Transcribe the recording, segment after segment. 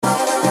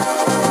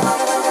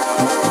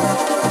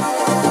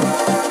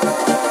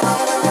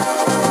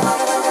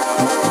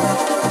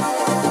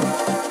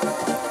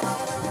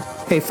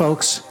Hey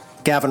folks,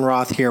 Gavin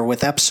Roth here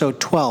with episode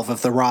 12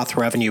 of the Roth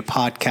Revenue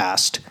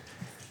Podcast.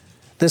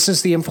 This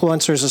is the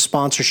Influencers of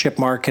Sponsorship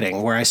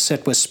Marketing, where I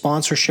sit with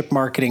sponsorship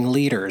marketing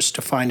leaders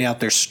to find out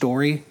their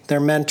story,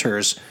 their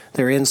mentors,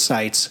 their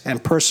insights,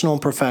 and personal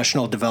and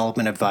professional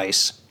development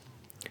advice.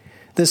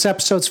 This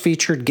episode's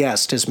featured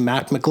guest is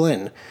Matt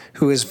McGlynn,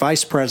 who is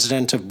Vice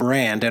President of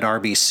Brand at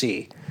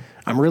RBC.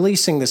 I'm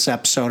releasing this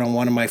episode on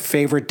one of my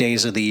favorite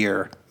days of the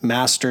year,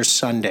 Masters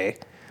Sunday.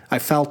 I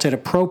felt it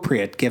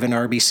appropriate given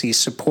RBC's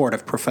support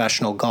of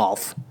professional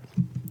golf.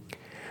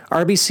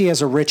 RBC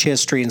has a rich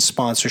history in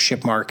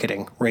sponsorship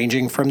marketing,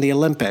 ranging from the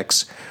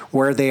Olympics,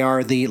 where they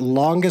are the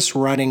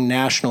longest-running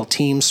national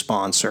team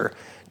sponsor,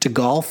 to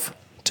golf,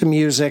 to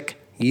music,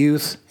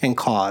 youth, and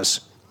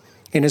cause.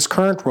 In his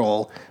current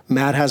role,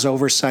 Matt has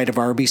oversight of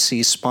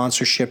RBC's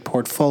sponsorship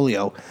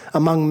portfolio,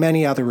 among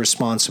many other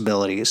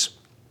responsibilities.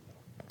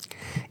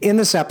 In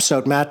this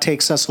episode, Matt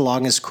takes us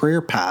along his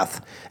career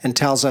path and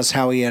tells us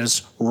how he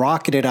has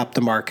rocketed up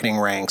the marketing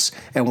ranks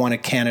at one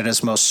of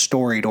Canada's most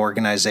storied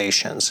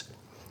organizations.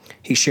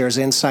 He shares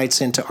insights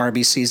into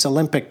RBC's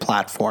Olympic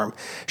platform,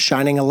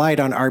 shining a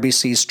light on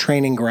RBC's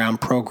training ground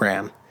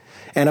program.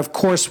 And of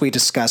course, we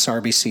discuss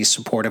RBC's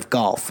support of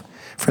golf.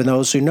 For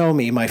those who know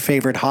me, my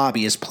favorite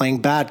hobby is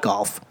playing bad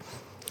golf.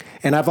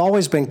 And I've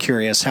always been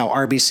curious how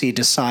RBC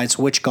decides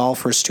which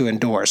golfers to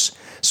endorse.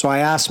 So I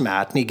asked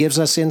Matt, and he gives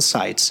us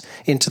insights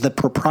into the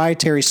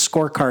proprietary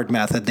scorecard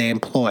method they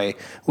employ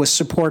with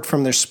support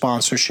from their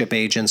sponsorship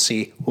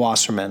agency,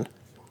 Wasserman.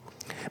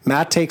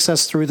 Matt takes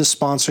us through the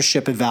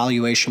sponsorship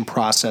evaluation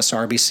process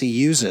RBC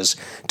uses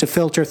to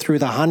filter through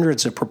the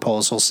hundreds of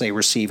proposals they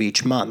receive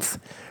each month.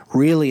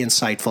 Really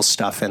insightful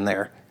stuff in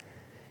there.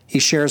 He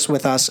shares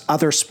with us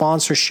other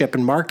sponsorship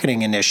and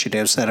marketing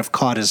initiatives that have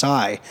caught his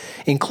eye,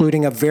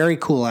 including a very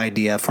cool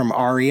idea from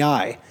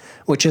REI,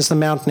 which is the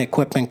Mountain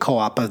Equipment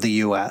Co-op of the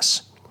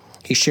U.S.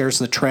 He shares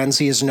the trends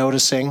he is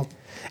noticing,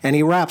 and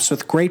he wraps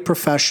with great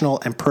professional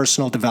and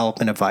personal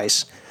development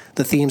advice.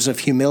 The themes of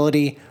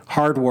humility,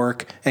 hard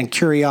work, and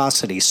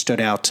curiosity stood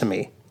out to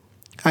me.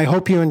 I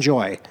hope you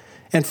enjoy.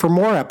 And for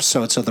more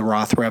episodes of the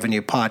Roth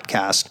Revenue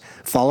Podcast,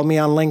 follow me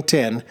on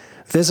LinkedIn,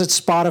 visit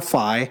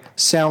Spotify,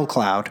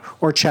 SoundCloud,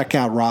 or check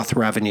out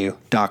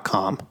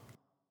rothrevenue.com.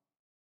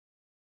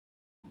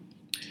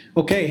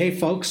 Okay, hey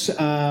folks,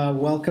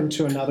 welcome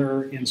to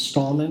another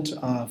installment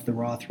of the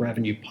Roth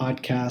Revenue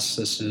Podcast.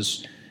 This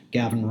is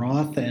Gavin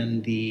Roth,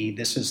 and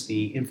this is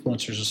the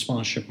Influencers of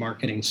Sponsorship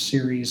Marketing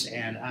series,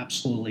 and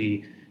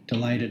absolutely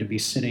delighted to be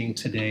sitting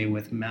today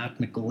with Matt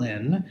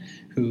McGlynn,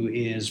 who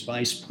is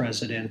Vice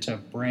President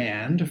of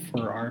Brand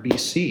for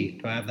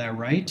RBC. Do I have that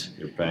right?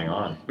 You're bang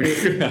on.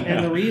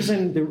 And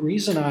the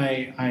reason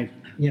I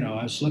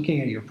was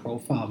looking at your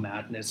profile,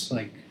 Matt, and it's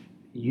like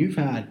you've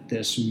had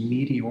this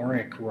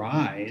meteoric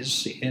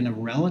rise in a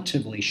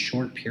relatively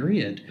short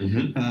period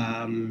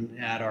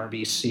at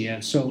RBC.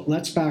 And so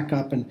let's back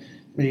up and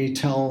maybe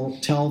tell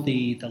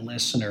the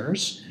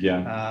listeners.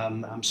 Yeah.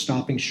 I'm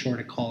stopping short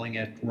of calling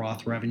it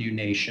Roth Revenue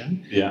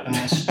Nation. Yeah.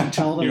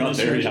 Tell the You're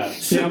listeners. not there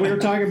yet. Yeah, we were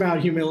talking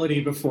about humility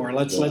before.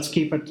 Let's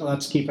keep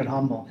it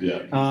humble.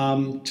 Yeah.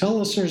 Tell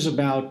listeners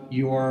about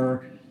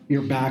your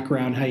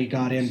background, how you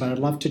got in, but I'd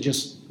love to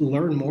just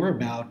learn more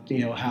about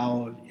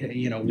how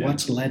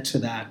what's led to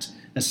that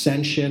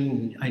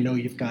ascension. I know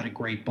you've got a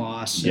great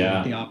boss.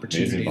 Yeah. And the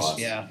opportunities. Boss.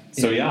 Yeah.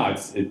 So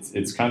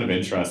it's kind of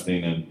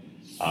interesting, and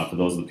for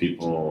those of the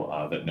people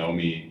that know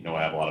me, know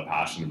I have a lot of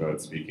passion about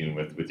speaking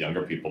with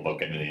younger people about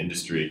getting in the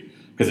industry,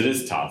 because it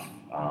is tough.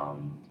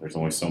 There's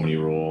only so many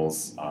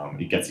rules.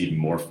 It gets even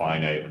more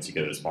finite once you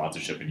get into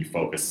sponsorship and you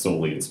focus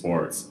solely in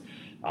sports.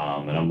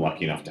 And I'm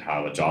lucky enough to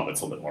have a job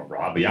that's a little bit more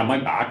broad. But yeah, my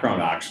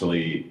background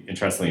actually,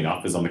 interestingly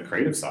enough, is on the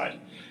creative side.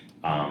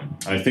 And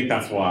I think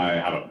that's why I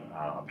have a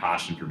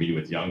passion for meeting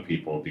with young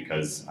people,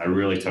 because I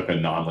really took a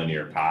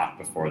nonlinear path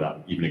before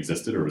that even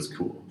existed or was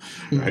cool,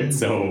 right?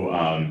 So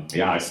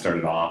I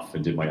started off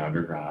and did my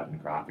undergrad in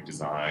graphic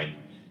design.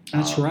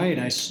 That's right.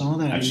 I saw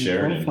that in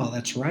your profile.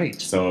 That's right.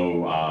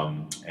 So,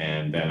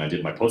 and then I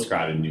did my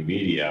postgrad in new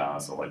media,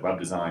 so like web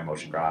design,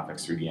 motion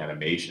graphics, 3D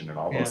animation, and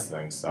all those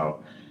things.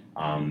 So,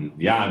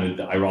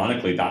 and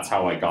ironically, that's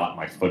how I got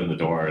my foot in the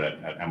door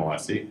at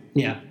MLSE.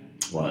 Yeah.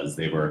 Was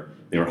they were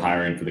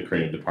hiring for the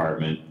creative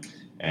department,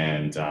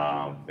 and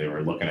they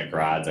were looking at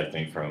grads, I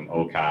think, from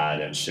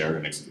OCAD and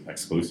Sheridan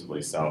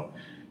exclusively. So,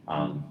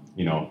 I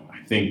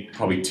think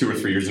probably 2 or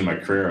 3 years in my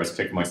career, I was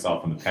kicking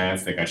myself in the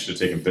pants, think I should have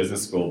taken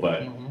business school,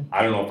 but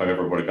I don't know if I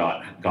ever would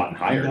have gotten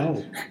hired.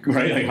 No.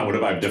 Right? Like, how would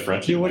have I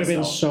differentiated You would have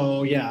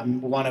myself?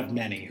 been one of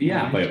many.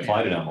 Yeah, right? But I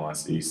applied at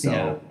MLSE.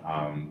 So,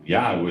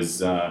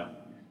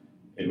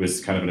 it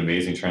was kind of an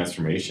amazing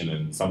transformation,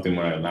 and something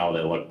now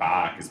that I look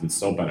back has been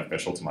so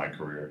beneficial to my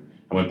career.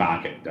 I went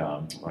back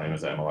when I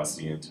was at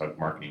MLSE and took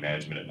marketing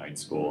management at night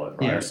school at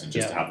Ryerson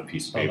just to have the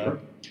piece of paper.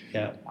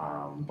 The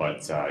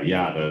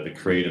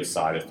creative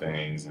side of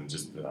things, and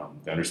just the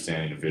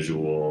understanding of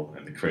visual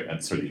and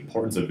sort of the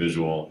importance of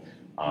visual,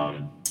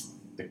 the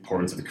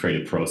importance of the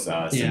creative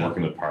process and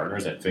working with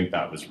partners. I think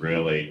that was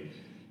really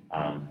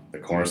the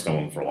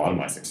cornerstone for a lot of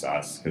my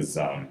success, because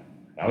I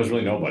was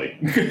really nobody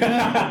in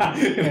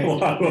a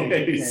lot of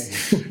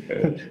ways.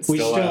 We've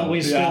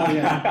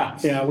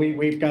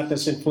got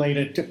this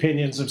inflated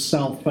opinions of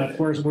self, but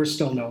we're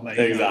still nobody.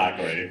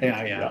 Exactly.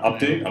 Yeah.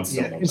 Update. I'm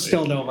still nobody.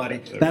 Still nobody.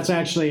 That's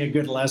actually a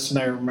good lesson.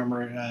 I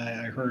remember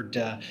I heard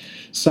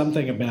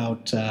something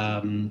about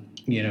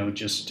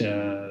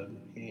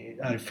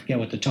I forget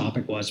what the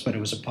topic was, but it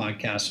was a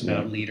podcast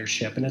about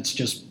leadership, and it's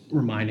just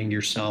reminding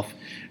yourself,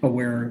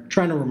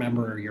 trying to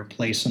remember your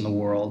place in the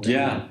world,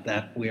 and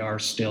that we are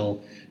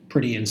still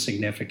pretty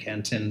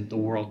insignificant, and the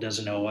world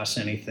doesn't owe us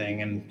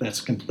anything, and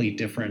that's a complete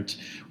different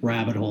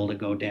rabbit hole to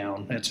go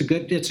down. It's a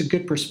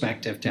good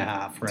perspective to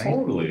have, right?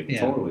 Totally,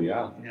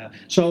 yeah.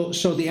 So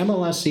the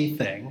MLSE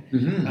thing,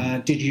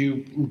 did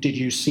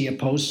you see a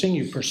posting?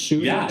 You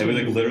pursued it? Yeah, it was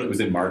literally, it was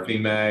in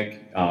Marketing Mag.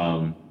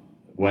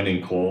 Went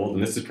in cold,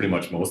 and this is pretty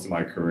much most of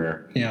my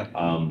career.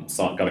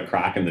 Got a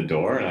crack in the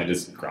door, and I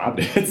just grabbed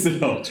it. So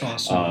that's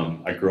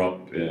awesome. I grew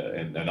up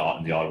in the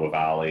Ottawa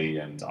Valley,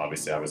 and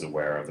obviously I was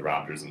aware of the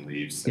Raptors and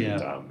Leafs, and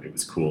it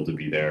was cool to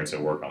be there to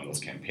work on those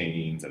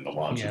campaigns and the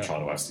launch of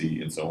Toronto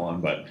FC and so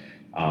on. But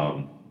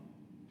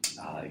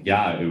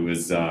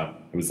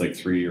it was like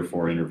 3 or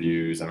 4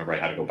 interviews. I remember I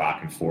had to go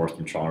back and forth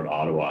from Toronto to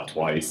Ottawa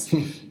twice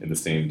in the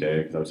same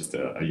day, because I was just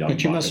a young.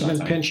 But you must have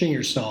been pinching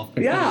yourself.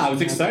 Yeah, I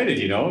was excited.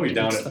 You're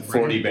down at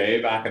 40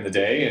 Bay back in the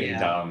day,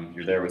 and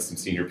you're there with some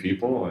senior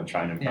people and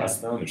trying to impress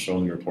them and show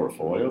them your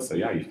portfolio. So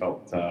yeah, you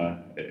felt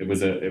it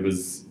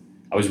was.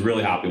 I was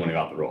really happy when I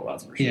got the role,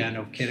 that's for sure. Yeah,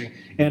 no kidding.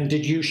 And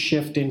did you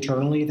shift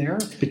internally there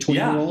between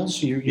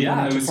roles? You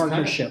went into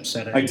partnerships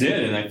at it. I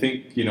did, and I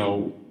think,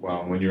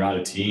 when you're at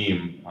a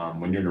team,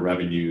 when you're in a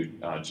revenue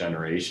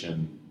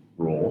generation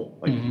role,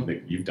 like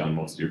you've done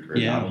most of your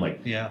career now,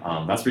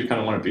 that's where you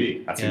kind of want to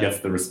be. That's who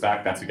gets the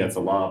respect, that's who gets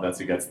the love, that's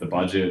who gets the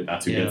budget,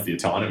 that's who gets the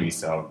autonomy.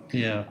 So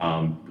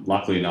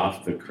luckily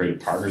enough, the Creative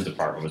Partners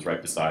department was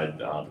right beside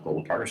the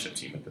Global Partnership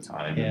team at the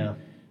time.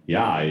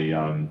 I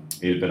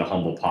ate a bit of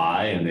humble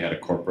pie, and they had a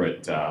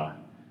corporate,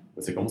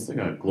 it's like almost like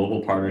a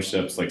global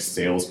partnerships like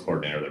sales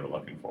coordinator they were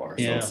looking for.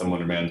 So someone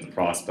to manage the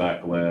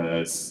prospect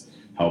list,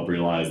 help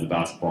realize the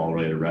basketball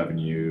related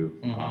revenue,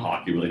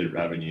 hockey related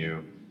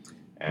revenue.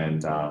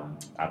 And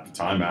at the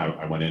time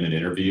I went in and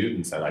interviewed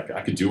and said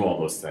I could do all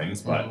those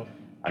things, but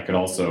I could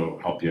also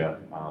help you,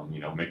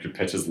 make your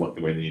pitches look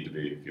the way they need to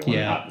be. If you want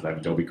to, because I have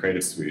Adobe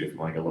Creative Suite. If you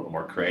want to get a little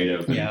more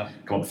creative and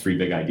come up with 3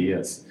 big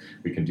ideas,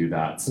 we can do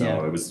that.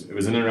 So it was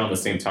in and around the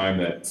same time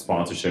that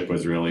sponsorship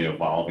was really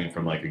evolving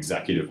from like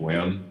executive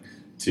whim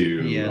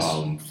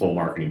to full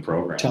marketing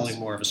programs. Telling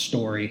more of a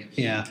story.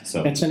 Yeah.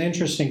 So it's an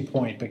interesting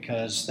point,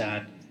 because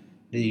that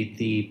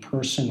the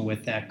person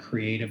with that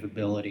creative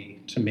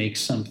ability to make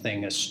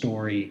something, a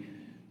story,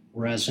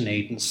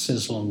 resonate and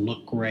sizzle and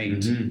look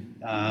great,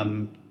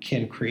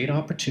 can create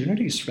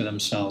opportunities for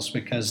themselves,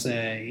 because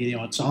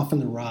it's often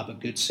the rub. A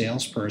good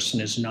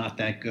salesperson is not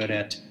that good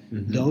at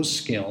those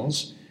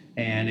skills,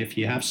 and if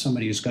you have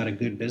somebody who's got a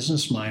good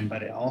business mind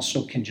but it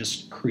also can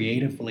just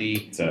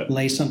creatively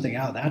lay something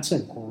out, that's a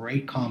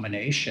great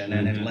combination,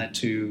 and it led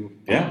to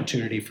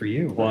opportunity for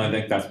you. Well, I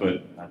think that's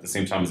what, at the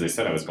same time as I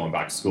said, I was going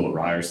back to school at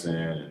Ryerson,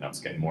 and I was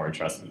getting more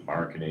interested in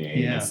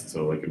marketing,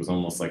 so it was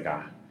almost like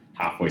a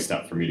halfway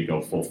step for me to go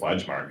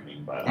full-fledged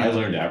marketing. But I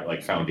learned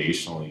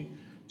foundationally,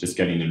 just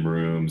getting in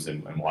rooms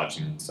and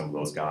watching some of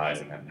those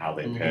guys and how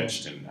they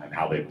pitched and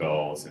how they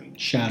built,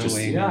 and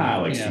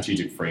shadowing,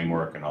 strategic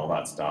framework and all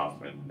that stuff.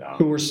 And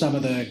who were some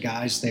of the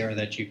guys there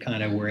that you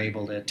kind of were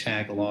able to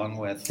tag along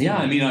with?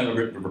 I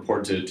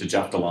reported to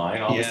Jeff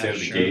DeLine, obviously, out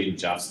of the gate. And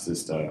Jeff's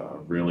just a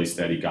really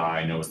steady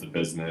guy, knows the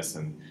business,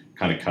 and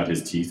kind of cut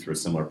his teeth through a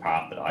similar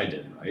path that I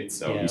did, right?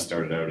 So he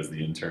started out as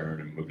the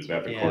intern and moved his way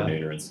up to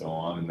coordinator and so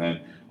on. And then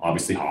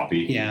obviously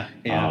Hoppy,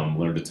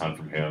 learned a ton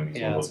from him.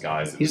 He's one of those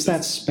guys. He's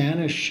that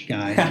Spanish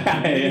guy.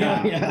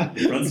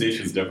 The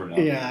pronunciation's different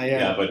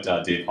now.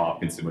 But Dave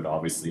Hopkinson would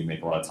obviously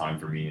make a lot of time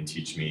for me and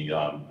teach me,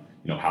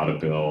 how to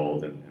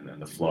build and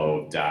the flow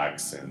of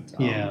decks, and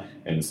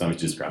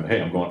sometimes just grab, hey,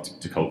 I'm going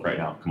to Coke right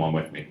now, come on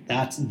with me.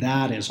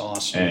 That is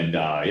awesome. And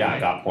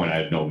at that point I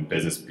had no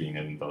business being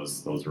in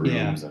those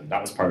rooms, and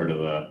that was part of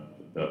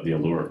the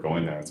allure of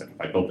going there. It's like, if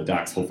I built the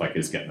decks, hopefully I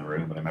could just get in the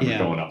room. But I remember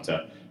going up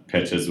to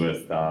pitches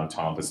with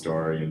Tom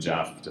Pastore and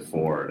Jeff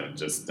DeFord, and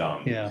just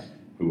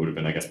who would have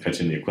been, I guess,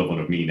 pitching the equivalent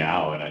of me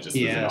now, and I just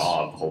was in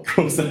awe of the whole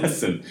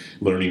process and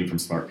learning from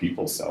smart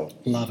people. So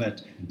love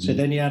it. So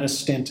then you had a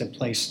stint at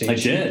PlayStation. I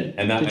did,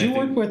 and did you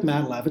work with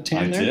Matt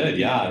Levitan there? I did,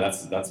 yeah.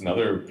 That's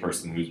another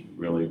person who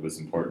really was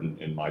important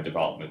in my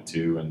development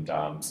too. And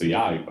I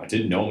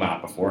didn't know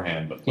Matt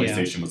beforehand, but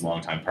PlayStation was a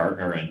longtime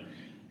partner, and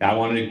I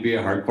wanted to be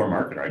a hardcore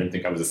marketer. I didn't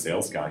think I was a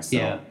sales guy,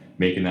 so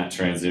making that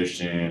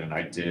transition, and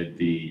I did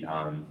the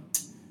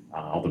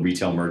all the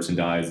retail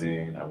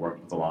merchandising. I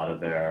worked with a lot of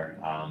their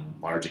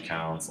large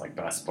accounts like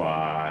Best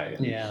Buy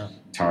and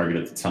Target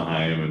at the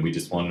time, and we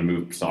just wanted to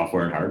move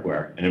software and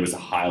hardware. And it was a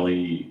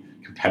highly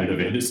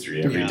competitive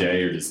industry. Every day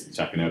you're just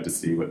checking out to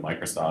see what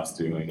Microsoft's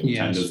doing and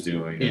Nintendo's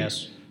doing.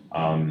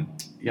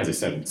 as I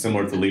said,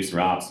 similar to the Leafs and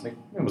Raps, I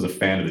was a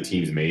fan of the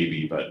teams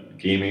maybe, but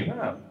gaming,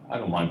 I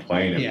don't mind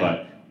playing it.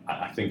 But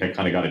I think I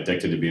kind of got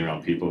addicted to being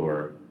around people who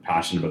are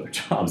passionate about their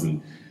jobs,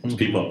 and there's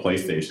people at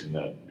PlayStation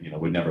that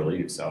would never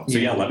leave. So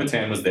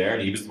Levitan was there,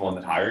 and he was the one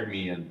that hired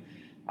me, and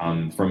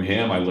from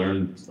him I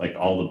learned like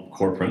all the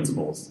core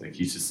principles. Like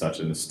he's just such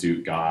an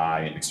astute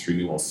guy and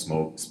extremely well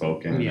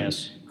spoken.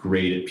 Yes.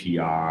 Great at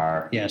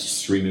PR. Yes.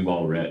 Extremely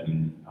well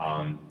written.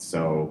 I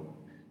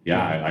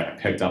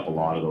picked up a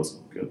lot of those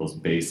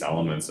base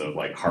elements of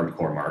like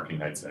hardcore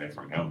marketing, I'd say,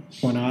 from him.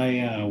 When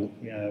I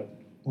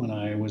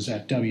was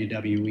at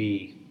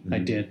WWE, I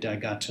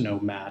got to know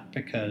Matt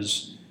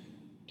because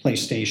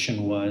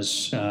PlayStation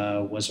was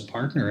a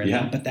partner,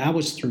 but that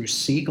was through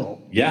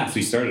Siegel. Yeah, so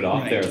he started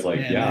off there as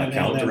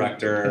account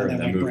director, and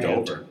then moved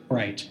over.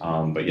 Right.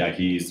 But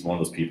he's one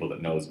of those people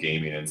that knows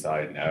gaming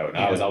inside and out. And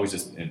I was always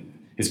just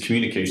his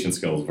communication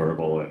skills,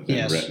 verbal and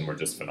written, were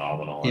just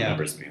phenomenal. I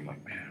remember just being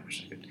like, man, I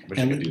wish I could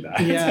do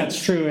that. Yeah,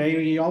 it's true.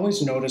 You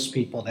always notice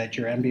people that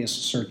you're envious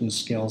of certain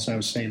skills. I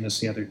was saying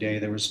this the other day.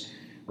 There was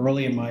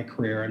early in my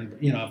career, and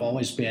I've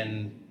always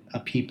been a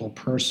people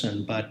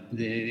person, but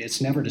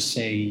it's never to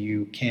say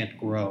you can't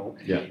grow.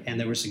 Yeah. And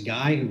there was a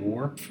guy who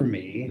worked for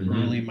me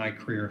early in my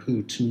career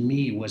who, to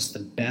me, was the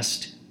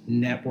best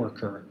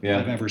networker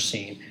I've ever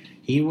seen.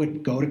 He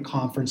would go to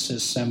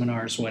conferences,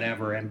 seminars,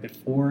 whatever, and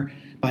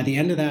by the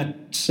end of that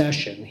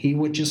session, he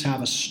would just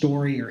have a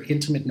story or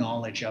intimate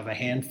knowledge of a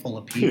handful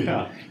of people.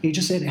 Yeah. He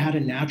just had a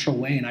natural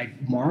way, and I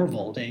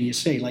marveled. And you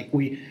say, like,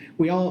 we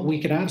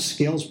could have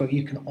skills, but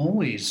you can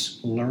always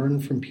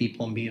learn from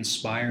people and be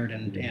inspired.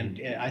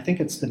 And I think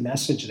it's the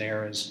message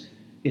there is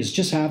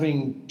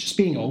just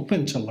being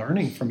open to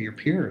learning from your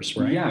peers,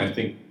 right? Yeah, I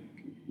think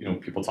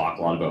people talk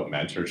a lot about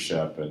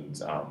mentorship,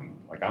 and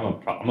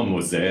I'm a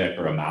mosaic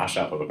or a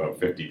mashup of about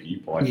 50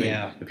 people. I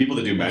think the people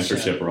that do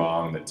mentorship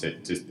wrong, that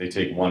they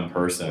take one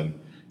person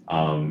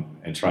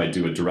and try to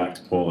do a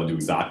direct pull and do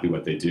exactly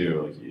what they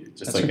do.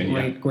 That's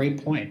a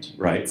great point.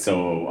 Right.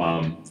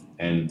 So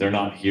and they're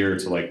not here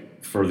to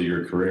like further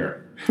your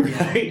career,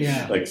 right?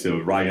 Yeah. Like, so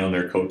riding on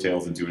their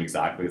coattails and doing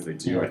exactly as they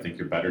do. I think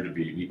you're better to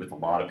meet with a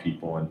lot of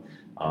people, and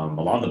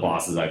a lot of the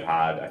bosses I've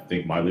had, I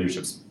think my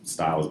leadership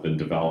style has been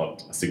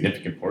developed. A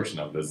significant portion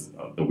of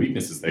the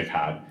weaknesses they've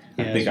had.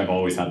 Yes. I think I've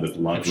always had this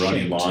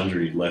running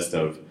laundry list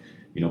of,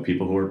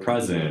 people who were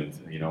present.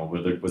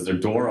 Was their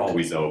door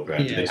always open?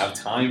 Yes. Did they have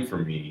time for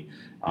me?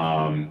 Did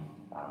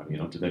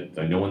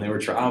I know when they were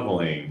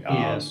traveling?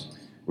 Yes.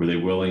 Were they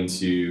willing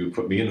to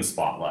put me in the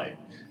spotlight?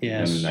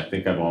 Yes. And I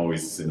think I've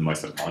always, in my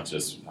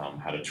subconscious,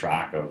 had a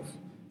track of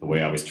the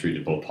way I was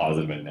treated, both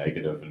positive and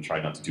negative, and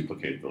tried not to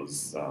duplicate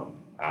those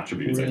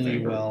attributes. Really, I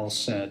think. Well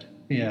said.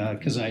 Yeah,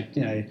 because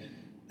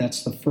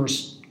that's the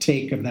first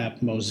take of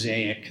that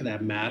mosaic,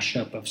 that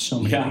mashup of so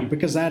many people,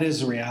 because that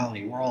is the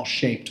reality. We're all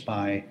shaped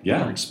by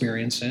our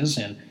experiences,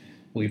 and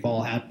we've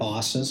all had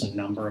bosses, a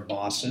number of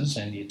bosses,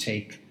 and you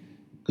take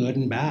good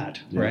and bad,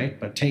 right?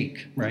 But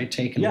take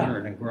and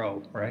learn and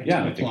grow, right?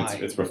 Yeah, I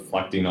think it's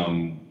reflecting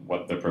on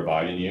what they're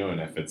providing you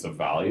and if it's of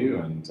value.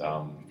 And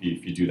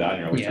if you do that,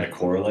 you're always trying to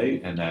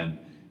correlate, and then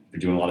you're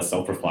doing a lot of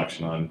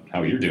self-reflection on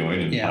how you're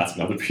doing and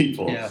asking other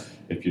people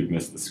if you've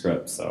missed the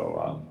script.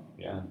 So,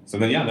 So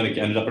then it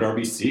ended up at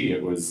RBC.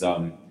 It was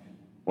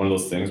one of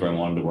those things where I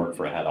wanted to work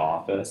for a head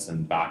office.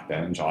 And back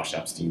then, Josh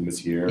Epstein was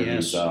here.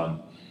 Yes. Who's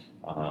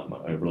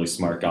a really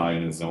smart guy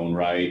in his own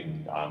right.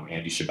 And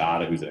Andy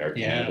Shibata, who's at Air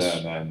Canada.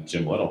 And then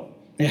Jim Little,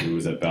 who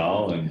was at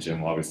Bell. And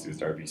Jim obviously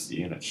was at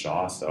RBC and at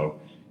Shaw. So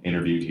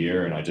interviewed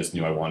here, and I just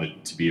knew I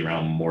wanted to be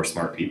around more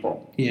smart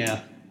people.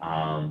 Yeah.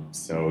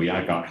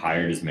 I got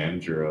hired as brand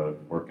manager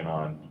working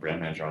on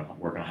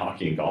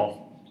hockey and golf.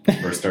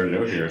 First started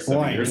out here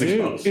 7 years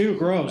ago. Ew,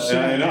 gross.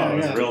 I know, it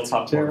was a real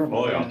tough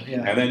portfolio.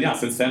 Yeah. And then,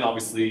 since then,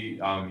 obviously,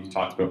 you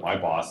talked about my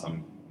boss.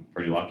 I'm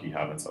pretty lucky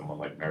having someone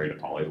like Mary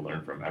DePauli to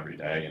learn from every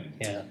day.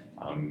 And,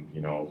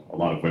 a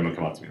lot of women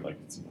come up to me like,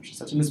 she's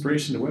such an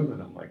inspiration to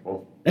women. I'm like,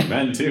 well,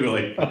 men too.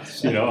 Like,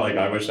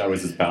 I wish I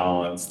was as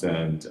balanced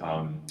and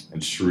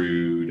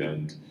shrewd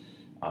and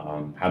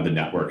had the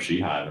network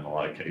she had in a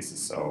lot of cases.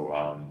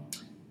 So,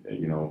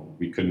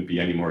 we couldn't be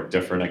any more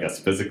different, I guess,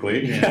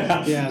 physically.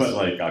 Yes.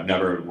 But I've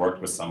never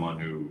worked with someone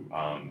who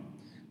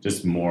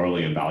just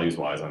morally and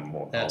values-wise I'm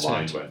more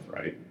aligned with,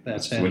 right?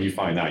 That's so it. When you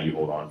find that, you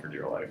hold on for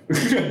dear life.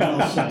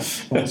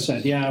 Well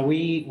said. Yeah,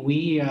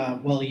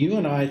 you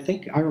and I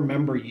think I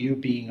remember you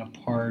being a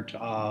part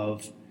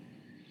of,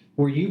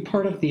 were you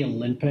part of the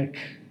Olympic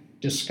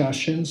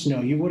discussions?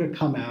 No, you would have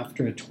come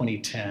after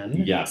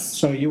 2010. Yes.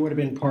 So you would have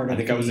been part of I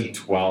think I was in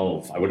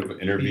 12. I would have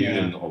interviewed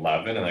in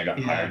 11, and I got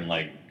hired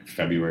in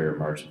February or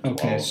March of 12.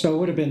 Okay, so it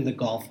would have been the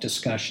golf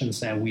discussions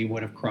that we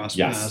would have crossed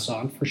paths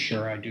on, for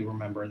sure. I do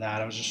remember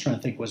that. I was just trying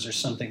to think, was there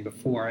something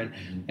before? And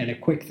a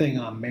quick thing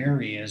on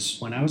Mary is,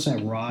 when I was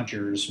at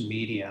Rogers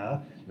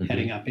Media,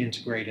 heading up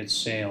integrated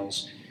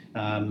sales,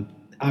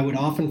 I would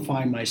often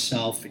find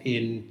myself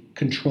in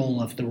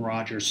control of the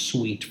Rogers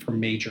suite for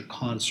major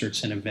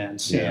concerts and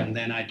events. And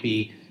then I'd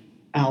be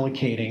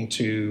allocating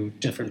to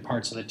different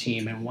parts of the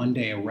team. And one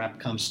day a rep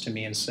comes to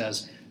me and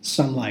says,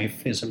 Sun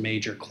Life is a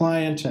major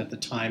client. At the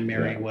time,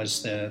 Mary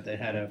was the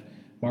head of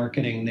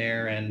marketing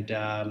there, and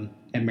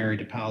Mary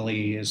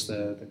DePaoli is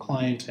the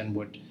client and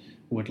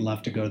would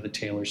love to go to the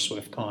Taylor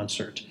Swift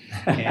concert.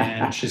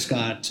 And she's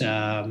got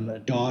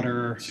a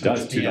daughter. She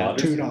does, two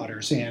daughters. Two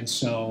daughters. And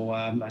so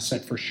I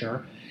said, for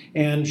sure.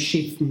 And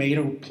she made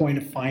a point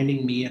of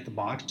finding me at the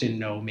box, didn't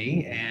know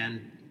me,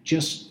 and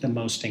just the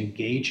most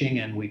engaging.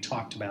 And we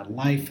talked about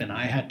life, and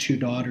I had two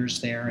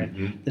daughters there,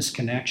 and this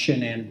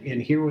connection. And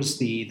here was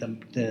the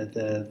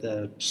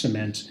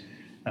cement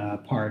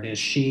part is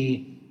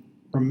she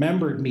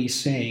remembered me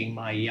saying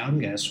my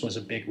youngest was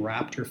a big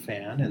Raptor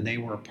fan, and they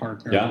were a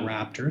partner of the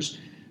Raptors.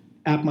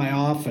 At my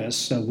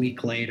office, a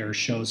week later,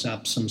 shows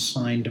up some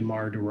signed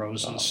DeMar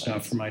DeRozan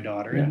stuff for my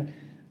daughter. Yeah. And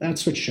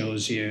that's what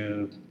shows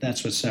you,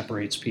 that's what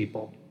separates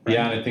people. Right?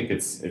 Yeah, and I think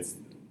it's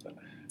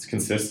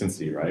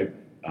consistency, right?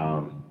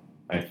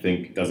 I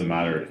think it doesn't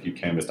matter if you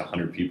canvassed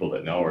 100 people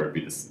that know her, it'd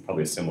be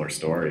probably a similar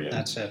story. And,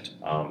 that's it.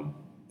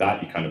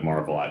 That you kind of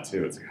marvel at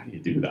too. It's like, how do you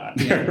do that?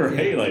 Yeah,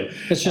 right? Yeah. Like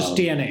it's just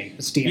DNA.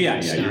 It's DNA. Yeah,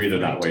 stuff, you're either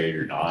right? that way or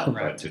you're not.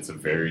 Correct. But it's a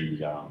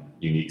very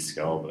unique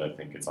skill, but I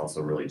think it's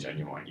also really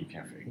genuine. You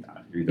can't fake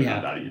that. You're either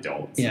have that or you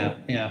don't. So.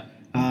 Yeah.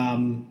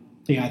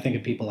 I think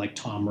of people like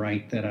Tom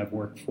Wright that I've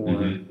worked for.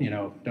 Don't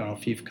know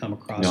if you've come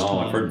across. No,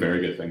 Tom. I've heard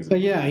very good things. But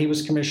yeah, he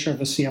was commissioner of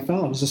the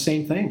CFL. It was the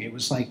same thing. It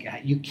was like,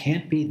 you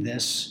can't be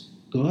this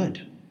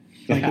good.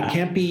 Like it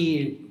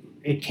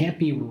can't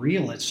be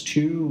real. It's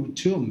too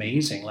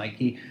amazing. Like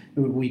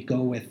we'd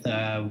go with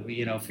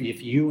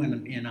if you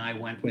and I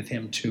went with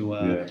him to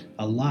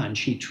a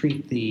lunch, he'd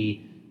treat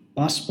the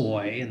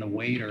busboy and the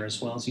waiter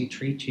as well as he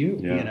treats you.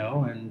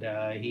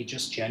 And he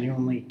just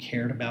genuinely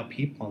cared about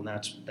people, and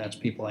that's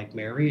people like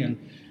Mary. And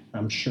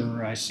I'm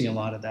sure I see a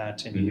lot of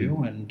that in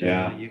you, and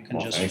you can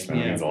just thanks, man.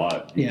 It means a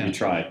lot. You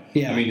try.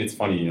 Yeah. I mean, it's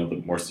funny. The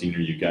more senior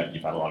you get,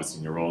 you've had a lot of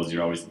senior roles.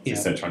 You're always, as you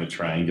said, trying to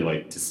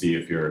triangulate to see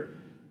if you're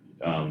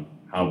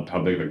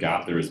how big of a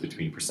gap there is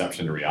between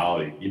perception and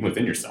reality, even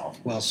within yourself.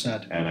 Well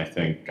said. And I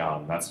think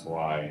that's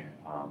why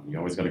you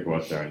always got to go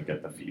out there and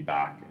get the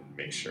feedback and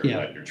make sure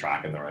that you're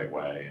tracking the right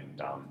way.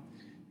 And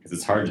because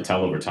it's hard to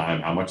tell over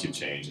time how much you've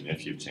changed and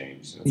if you've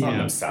changed. And it's not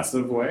an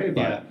obsessive way,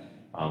 but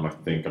I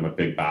think I'm a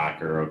big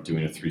backer of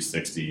doing a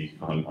 360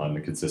 on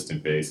a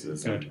consistent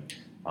basis. Good. And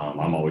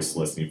I'm always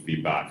soliciting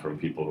feedback from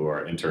people who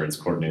are interns,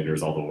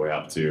 coordinators, all the way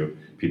up to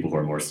people who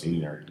are more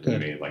senior. I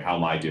mean, like, how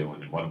am I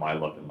doing and what am I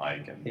looking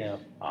like?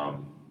 And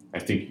I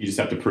think you just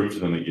have to prove to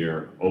them that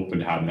you're open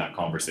to having that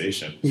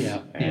conversation.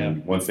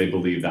 And once they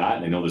believe that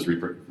and they know there's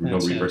no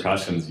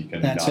repercussions, you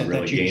can really gain a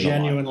lot. You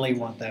genuinely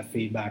want that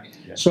feedback.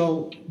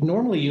 So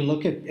normally you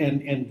look at,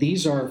 and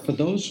these are, for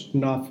those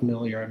not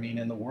familiar, I mean,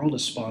 in the world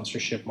of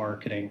sponsorship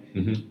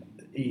marketing,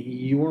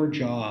 your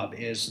job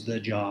is the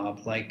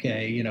job, like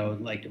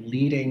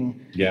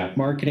leading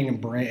marketing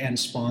and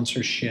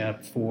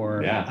sponsorship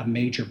for a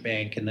major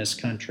bank in this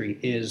country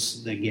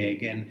is the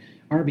gig. And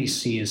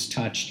RBC is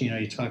touched.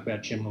 You talk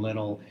about Jim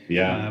Little.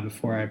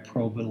 Before I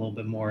probe a little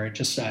bit more,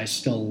 I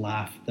still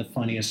laugh. The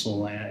funniest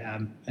little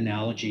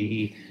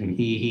analogy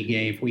he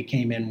gave. We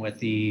came in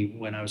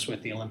when I was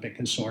with the Olympic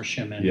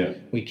Consortium,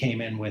 and we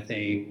came in with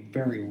a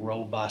very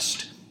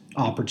robust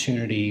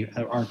opportunity.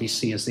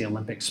 RBC is the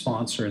Olympic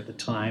sponsor at the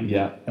time,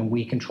 and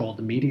we controlled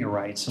the media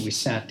rights. And we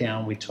sat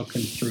down, we took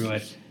him through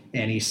it,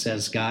 and he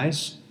says,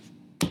 "Guys,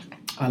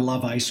 I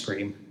love ice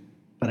cream,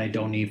 but I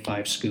don't need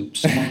 5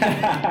 scoops."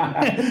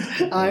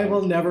 I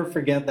will never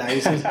forget that.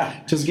 He says,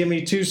 "Just give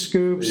me 2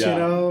 scoops,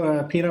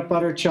 peanut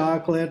butter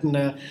chocolate and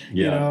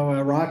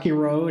a Rocky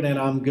Road, and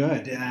I'm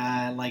good."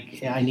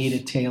 I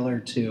needed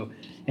tailored to.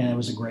 And it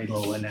was a great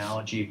little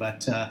analogy.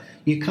 But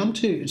you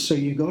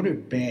go to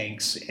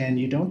banks, and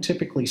you don't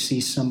typically see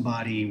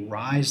somebody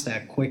rise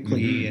that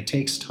quickly. It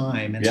takes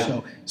time. And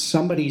so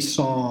somebody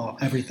saw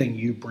everything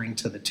you bring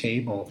to the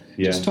table.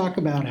 Just talk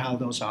about how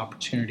those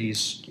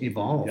opportunities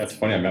evolve. Yeah, it's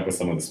funny. I met with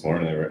someone this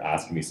morning. They were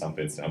asking me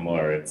something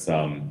similar. It's,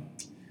 I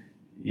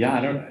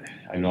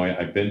know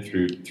I've been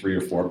through 3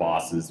 or 4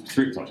 bosses,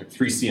 3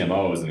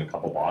 CMOs and a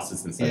couple bosses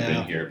since I've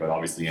been here. But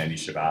obviously Andy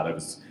Shabata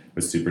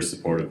was super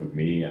supportive of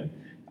me. And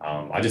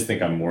I just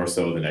think I'm more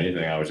so than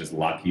anything. I was just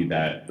lucky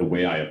that the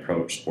way I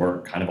approached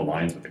work kind of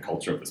aligns with the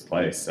culture of this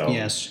place. So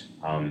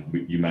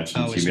you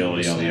mentioned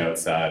humility on the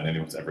outset, and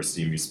anyone's ever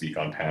seen me speak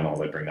on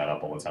panels, I bring that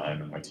up all the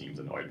time, and my team's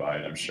annoyed by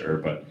it, I'm sure.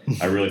 But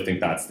I really think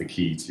that's the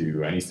key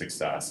to any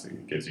success.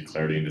 It gives you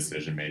clarity in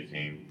decision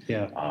making.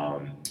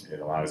 It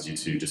allows you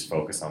to just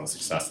focus on the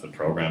success of the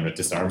program, and it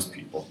disarms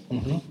people.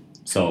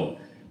 So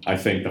I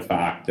think the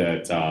fact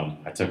that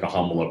I took a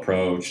humble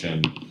approach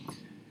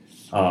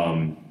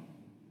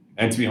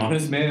and to be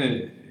honest,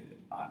 man,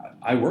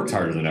 I worked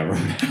harder than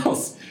everyone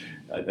else.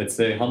 I'd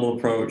say humble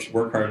approach,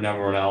 work harder than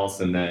everyone else,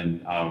 and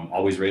then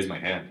always raise my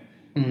hand.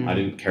 I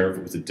didn't care if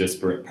it was a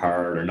disparate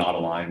part or not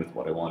aligned with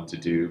what I wanted to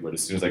do, but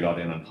as soon as I got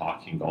in on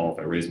hockey and golf,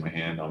 I raised my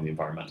hand on the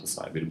environmental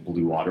side. We had a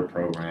blue water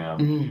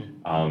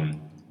program,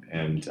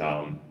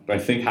 But I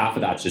think half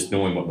of that's just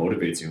knowing what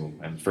motivates you.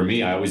 And for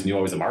me, I always knew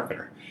I was a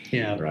marketer.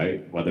 Yeah.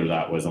 Right. Whether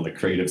that was on the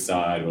creative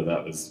side, whether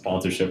that was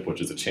sponsorship,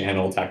 which is a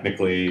channel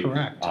technically.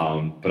 Correct.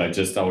 But I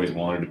just always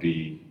wanted to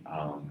be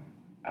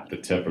at the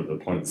tip or the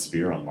point of the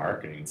spear on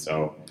marketing.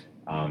 So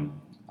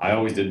I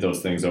always did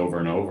those things over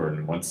and over.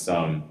 And once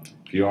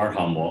if you are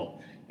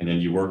humble and then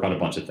you work on a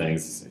bunch of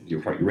things, you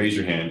raise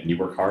your hand and you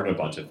work hard on a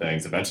bunch of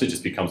things, eventually it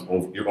just becomes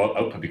your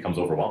output becomes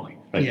overwhelming.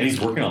 Like, and he's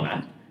working on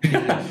that.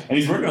 And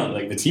he's working on,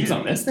 like, the team's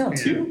on this now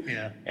too.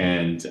 Yeah.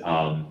 And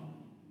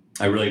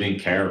I really didn't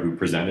care who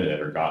presented it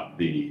or got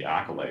the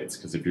accolades,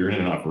 because if you're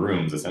in enough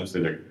rooms,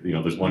 essentially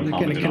there's one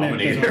common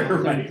denominator.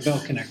 Right? They'll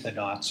connect the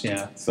dots.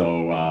 Yeah.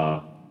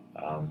 So.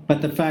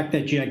 But the fact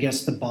that I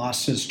guess the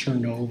bosses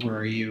turned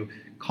over, you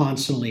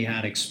constantly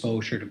had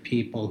exposure to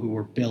people who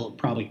were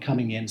probably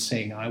coming in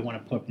saying, "I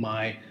want to put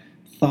my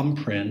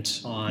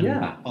thumbprint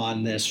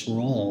on this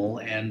role,"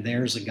 and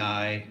there's a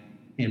guy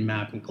in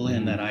Matt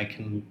McGlynn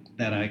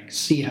that I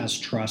see has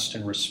trust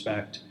and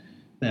respect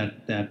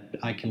that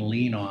I can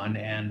lean on,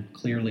 and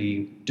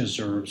clearly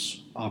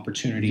deserves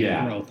opportunity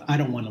and growth. I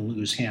don't want to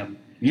lose him.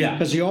 Yeah.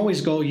 Because you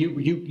always go,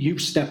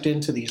 you've stepped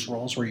into these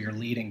roles where you're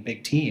leading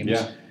big teams.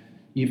 Yeah.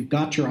 You've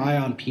got your eye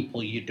on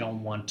people you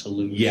don't want to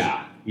lose.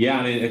 Yeah.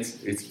 I mean,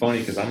 it's funny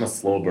because I'm a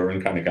slow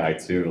burn kind of guy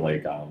too.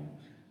 Like,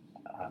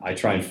 I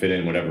try and fit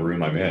in whatever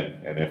room I'm in,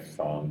 and if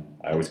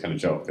I always kind of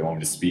joke, they want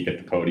me to speak at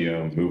the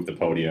podium, move the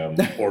podium,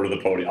 order the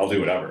podium, I'll do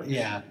whatever.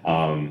 Yeah.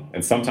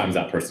 And sometimes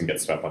that person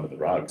gets swept under the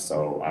rug.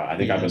 So I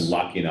think I've been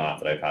lucky enough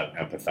that I've had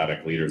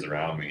empathetic leaders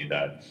around me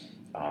that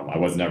I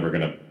was never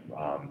going to,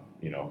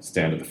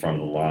 stand at the front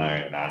of the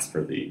line and ask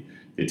for the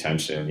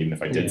attention, even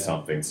if I did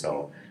something.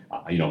 So.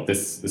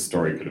 This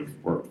story could have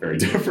worked very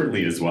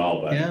differently as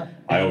well, but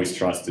I always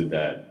trusted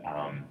that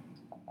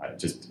I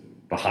just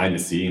behind the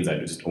scenes I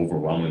would just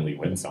overwhelmingly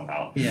win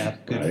somehow. Yeah,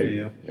 good for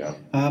you. Yeah.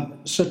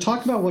 So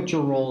talk about what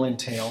your role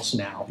entails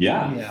now.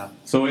 Yeah.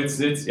 So it's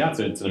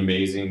an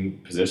amazing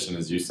position,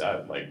 as you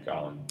said. Like,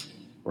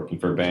 working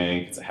for a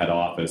bank, it's a head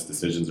office.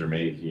 Decisions are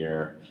made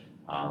here.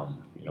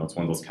 It's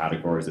one of those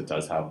categories that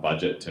does have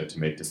budget to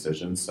make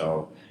decisions.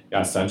 So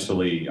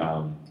essentially.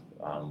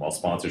 While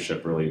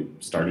sponsorship really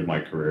started my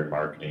career in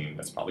marketing,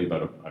 that's probably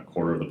about a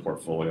quarter of the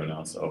portfolio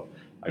now. So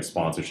I have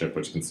sponsorship,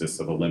 which consists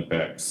of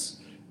Olympics,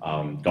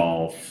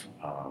 golf,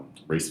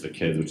 Race for the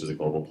Kids, which is a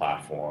global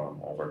platform,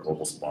 all of our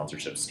global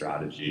sponsorship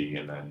strategy,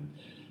 and then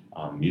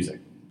music.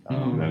 And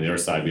on the other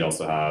side, we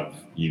also have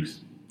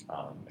youth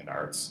and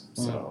arts.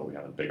 So we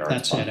have a big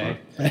arts platform.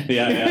 That's it,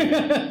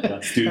 Yeah.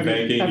 Student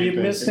banking. Have you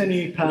missed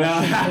any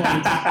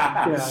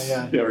passion points?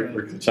 Yeah,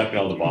 we're checking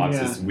all the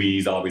boxes. Yeah.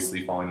 We's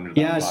obviously falling under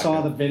that I bucket.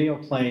 saw the video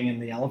playing in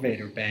the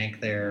elevator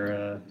bank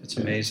there. It's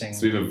amazing.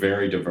 So we have a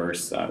very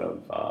diverse set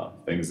of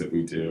things that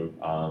we do.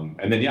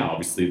 And then,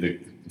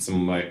 obviously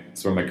some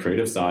of my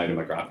creative side and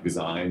my graphic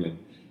design and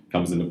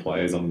comes into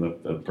play is on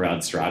the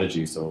brand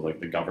strategy. So like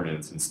the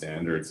governance and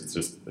standards, it's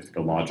just like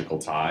a logical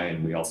tie.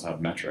 And we also have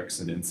metrics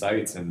and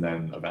insights and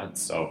then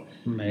events. So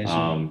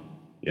amazing.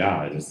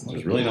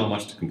 There's really not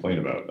much to complain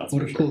about. That's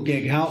what for a sure. cool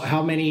gig.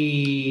 How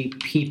many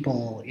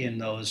people in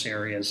those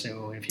areas?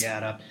 So if you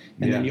add up,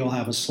 and then you'll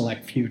have a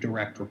select few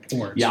direct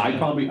reports. Yeah,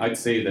 I'd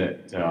say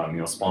that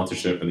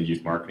sponsorship and the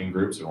youth marketing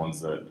groups are the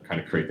ones that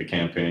kind of create the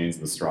campaigns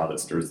and the straw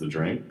that stirs the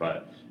drink.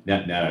 But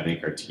net, I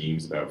think our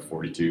team's about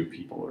 42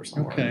 people or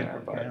somewhere in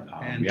there. But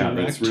but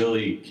it's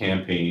really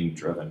campaign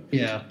driven.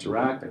 Yeah,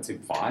 direct, I'd say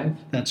 5.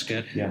 That's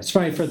good. Yeah, it's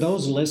funny for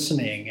those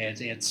listening.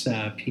 It's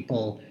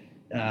people.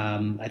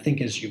 I think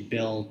as you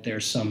build,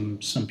 there's some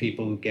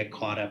people who get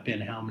caught up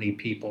in how many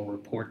people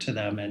report to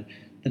them, and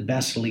the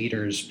best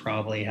leaders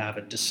probably have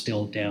it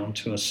distilled down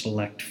to a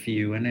select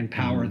few and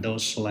empower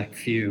those select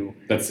few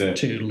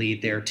to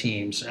lead their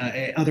teams.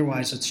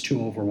 Otherwise, it's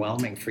too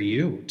overwhelming for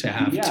you to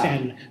have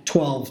 10,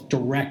 12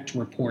 direct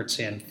reports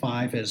in.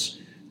 5 is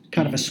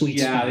kind of a sweet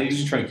spot. Yeah, they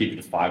usually try and keep it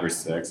to 5 or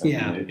 6.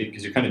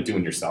 Because you're kind of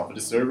doing yourself a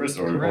disservice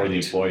or the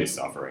employee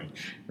suffering,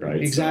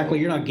 right? Exactly.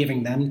 You're not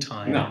giving them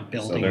time. No,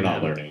 building so they're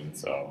not them. learning.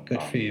 So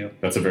good for you.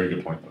 That's a very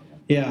good point, though.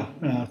 Yeah,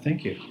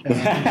 thank you.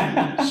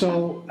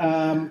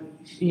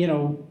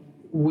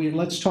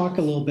 Let's talk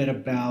a little bit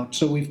about.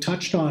 So we've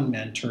touched on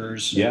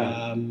mentors.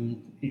 Yeah.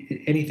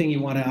 Anything you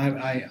want to?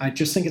 I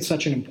just think it's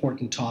such an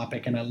important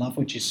topic, and I love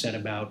what you said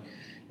about.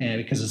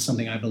 Because it's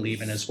something I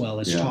believe in as well,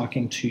 is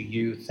talking to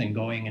youth and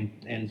going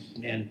and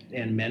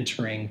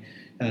mentoring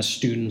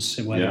students,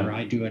 whether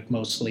I do it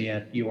mostly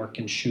at York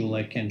and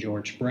Schulich and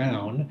George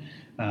Brown.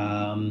 So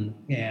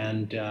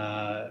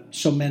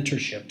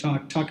mentorship,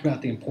 talk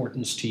about the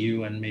importance to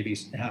you and maybe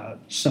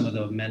some of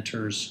the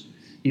mentors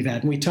you've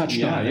had. And we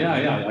touched on it.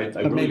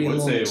 I really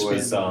would say it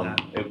was,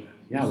 it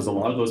was a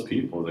lot of those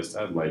people, as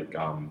I said, like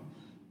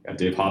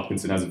Dave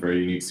Hopkinson has a very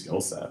unique skill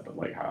set, but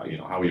like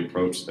how we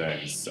approach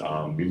things,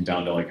 even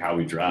down to like how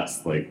we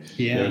dress. Like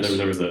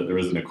there was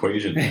an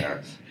equation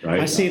there,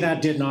 right? I see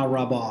that did not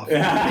rub off.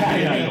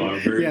 I know. I'm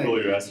very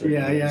fully dressed.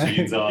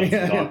 Jeans on,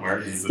 Doc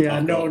Martens.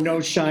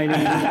 No shiny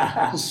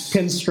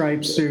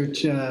pinstripe suit.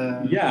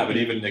 But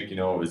even Nick,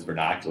 his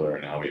vernacular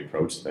and how he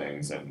approached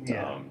things, and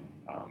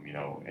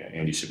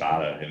Andy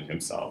Shibata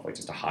himself, like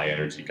just a high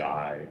energy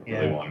guy,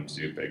 really wanted to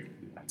do big,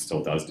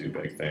 still does do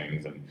big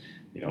things, and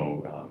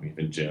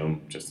even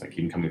Jim, just like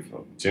even coming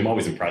from Jim,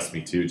 always impressed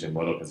me too. Jim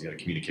Little, because he had a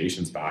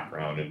communications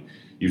background, and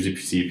usually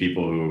see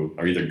people who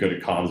are either good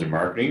at comms or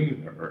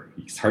marketing, or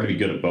it's hard to be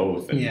good at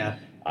both. And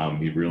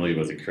he really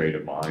was a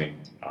creative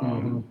mind,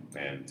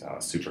 and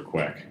super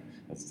quick,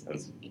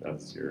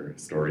 as your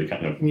story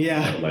kind of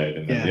led.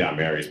 And then,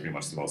 Mary's pretty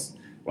much the most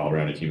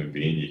well-rounded human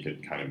being you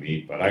could kind of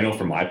meet. But I know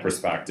from my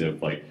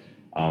perspective, like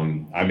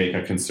I make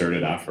a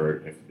concerted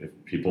effort. If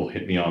people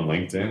hit me on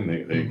LinkedIn,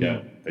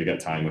 they get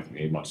time with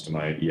me, much to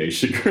my EA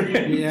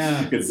chagrin.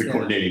 It's a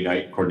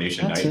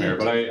coordination nightmare.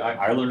 But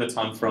I learned a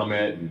ton from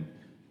it, and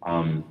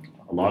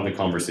a lot of the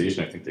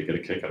conversation, I think they get a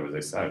kick out of, as I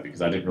said,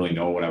 because I didn't really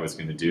know what I was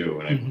going to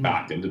do, and I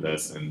backed into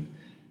this, and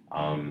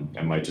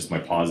my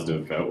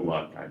positive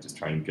outlook, I just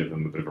try and give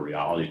them a bit of a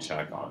reality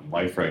check on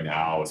life right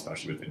now,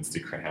 especially with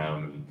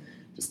Instagram and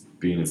just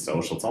being in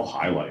social. It's all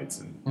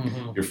highlights,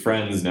 and your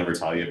friends never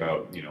tell you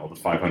about the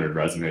 500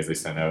 resumes they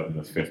sent out and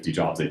the 50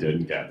 jobs they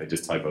didn't get. They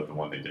just tell you about the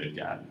one they did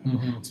get.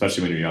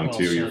 Especially when you're young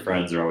too. Your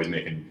friends are always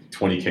making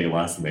 20K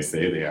less than they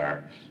say they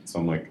are. So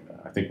I'm like,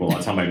 I think a lot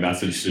of time my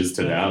message is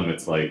to them,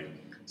 it's like,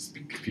 just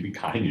be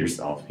kind to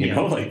yourself.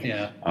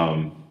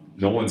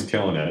 No one's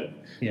killing it.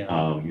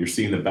 You're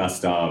seeing the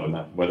best of,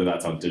 and whether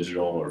that's on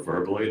digital or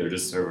verbally, they're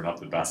just serving up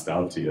the best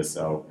of to you.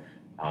 So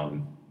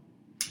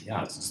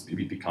it's just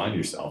be kind to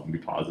yourself and be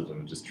positive,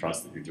 and just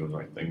trust that you're doing the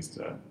right things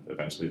to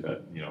eventually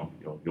that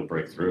you'll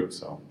break through.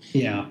 So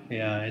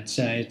it's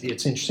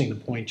interesting the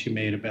point you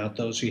made about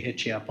those who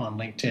hit you up on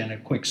LinkedIn. A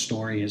quick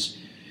story is,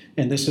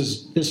 and this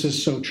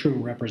is so true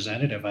and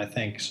representative, I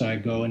think. So I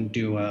go and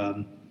do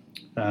a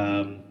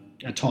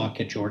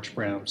talk at George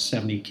Brown,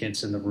 70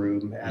 kids in the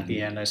room. At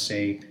the end, I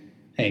say,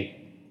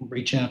 hey,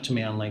 reach out to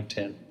me on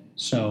LinkedIn.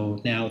 So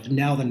now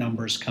the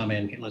numbers come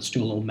in. Let's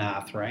do a little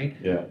math, right?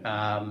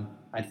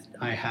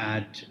 I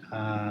had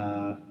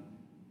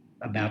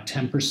about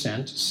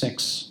 10%,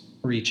 6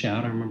 reach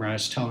out. I remember I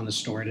was telling the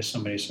story to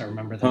somebody, so I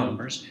remember the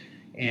numbers.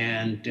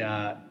 And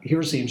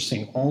here's the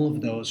interesting, all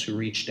of those who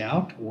reached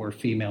out were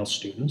female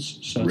students.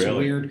 So it's a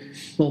weird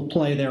little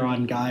play there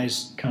on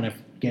guys kind of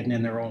getting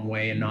in their own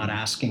way and not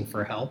asking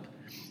for help.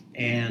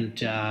 And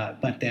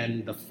but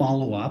then the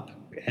follow-up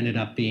ended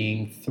up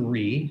being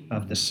 3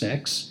 of the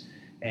 6.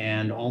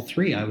 And all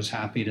 3, I was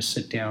happy to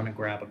sit down and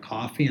grab a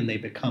coffee, and they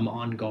become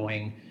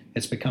ongoing.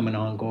 It's become an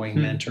ongoing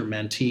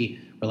mentor-mentee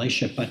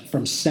relationship, but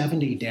from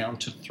 70 down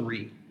to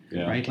 3.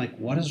 Right? Like,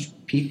 what is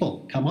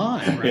people? Come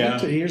on, right?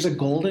 Here's a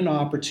golden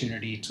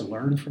opportunity to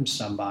learn from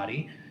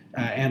somebody.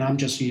 And I'm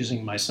just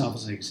using myself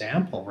as an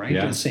example, right?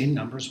 The same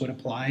numbers would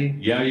apply.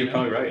 You're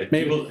probably right.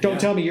 Maybe don't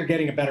tell me you're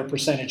getting a better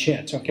percentage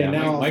hits. Okay,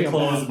 now my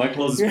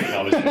close is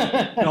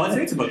no, I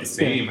think it's about the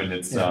same, and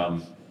it's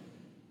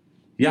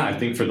I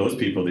think for those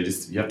people,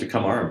 you have to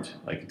come armed.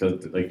 Like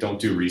don't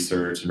do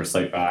research and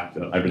recite back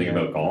everything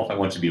about golf. I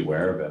want you to be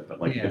aware of it.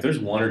 But if there's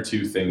 1 or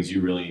 2 things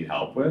you really need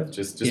help with,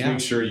 just make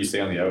sure you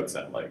say on the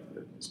outset, like,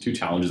 there's 2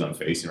 challenges I'm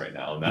facing right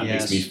now, and that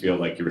makes me feel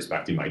like you're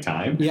respecting my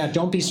time.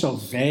 Don't be so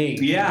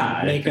vague.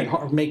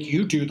 Make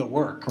you do the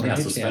work. Right?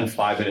 So spend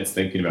 5 minutes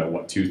thinking about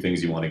what 2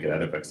 things you want to get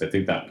out of it, because I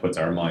think that puts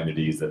our mind at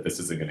ease that this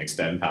isn't going to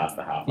extend past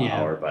the half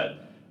hour,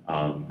 but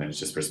and it's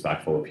just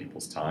respectful of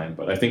people's time.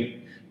 But I think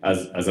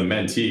as a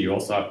mentee, you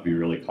also have to be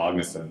really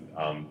cognizant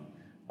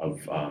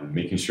of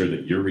making sure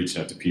that you're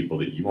reaching out to people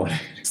that you want to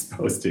get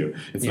exposed to.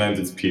 And sometimes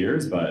it's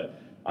peers, but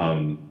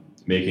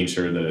making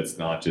sure that it's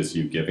not just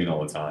you giving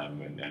all the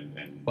time, and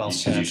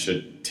you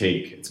should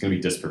take. It's going to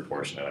be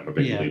disproportionate. I'm a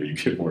big believer you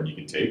give more than you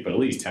can take, but at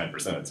least 10%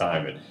 of the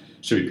time it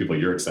should be people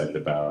you're excited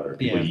about or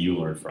people you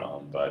learn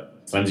from.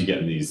 But sometimes you get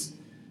in these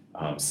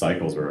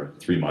cycles where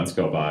 3 months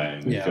go by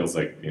and it feels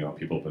like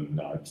people have been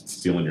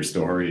stealing your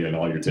story and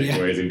all your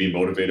takeaways and being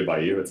motivated by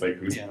you. It's like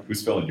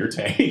who's filling your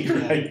tank,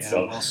 right?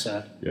 So well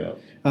said.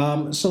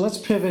 So let's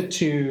pivot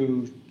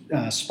to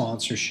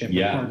sponsorship and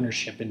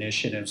partnership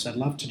initiatives. I'd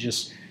love to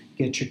just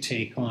get your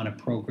take on a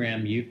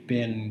program you've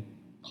been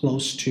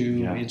close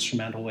to,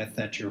 instrumental with,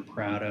 that you're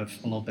proud of,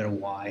 a little bit of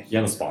why.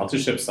 On the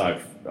sponsorship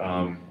side,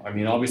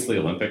 obviously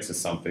Olympics is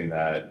something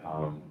that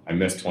I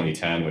missed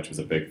 2010, which was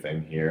a big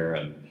thing here,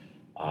 and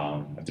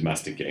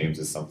domestic games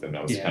is something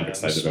I was kind of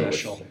excited about.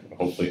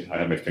 Hopefully, I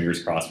had my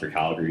fingers crossed for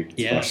Calgary.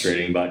 It's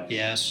frustrating, but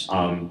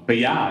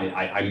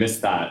I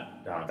missed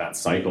that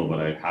cycle. But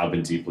I have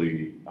been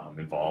deeply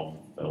involved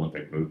with the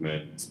Olympic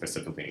movement,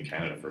 specifically in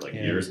Canada, for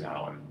years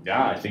now. And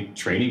I think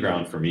training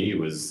ground for me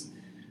was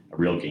a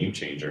real game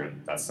changer,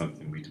 and that's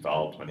something we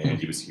developed when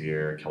Andy was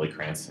here. Kelly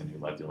Cranston, who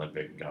led the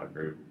Olympic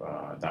group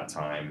at that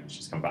time, and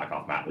she's come back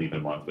off mat leave in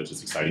a month, which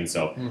is exciting.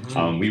 So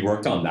we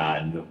worked on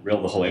that, and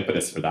the whole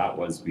impetus for that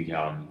was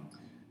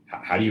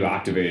how do you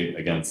activate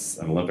against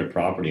an Olympic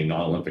property in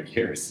non-Olympic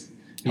years?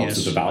 Helps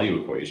with the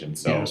value equation.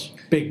 So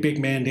big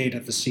mandate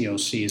at the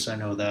COCs. I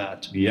know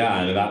that.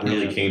 Yeah, and that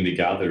really came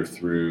together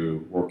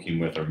through working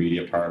with our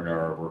media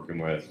partner, working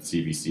with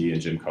CBC and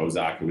Jim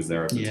Kozak, who was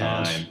there at the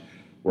time,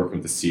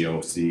 working with the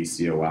COC,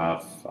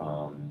 COF,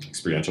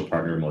 experiential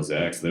partner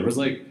Mosaic. So there was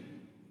I've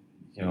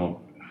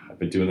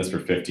been doing this for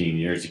 15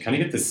 years. You kind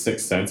of get this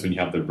sixth sense when you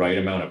have the right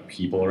amount of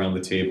people around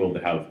the table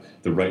that have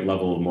the right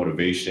level of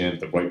motivation,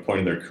 the right point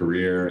in their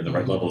career, and the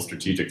right level of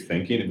strategic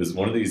thinking. It was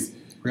one of these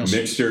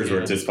mixtures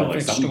where it just felt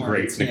like something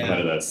great's going to come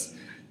out of this.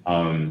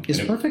 Is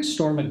perfect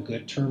storm a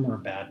good term or a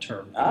bad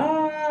term?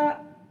 I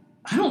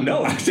don't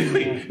know,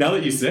 actually, now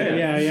that you say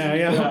it.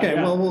 Yeah. Okay,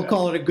 well, we'll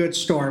call it a good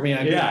storm.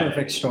 Good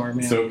perfect storm.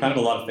 Yeah. So kind of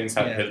a lot of things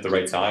have hit at the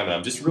right time, and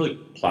I'm just really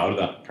proud of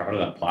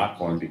that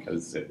platform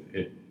because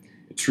it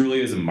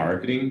truly is a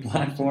marketing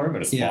platform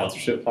and a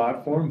sponsorship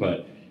platform,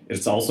 but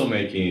it's also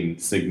making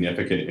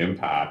significant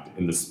impact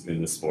in the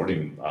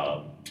sporting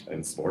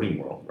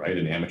world, right?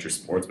 In amateur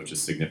sports, which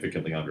is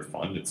significantly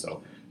underfunded.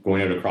 So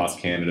going out across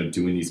Canada,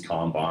 doing these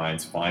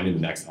combines, finding the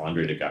next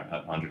Andre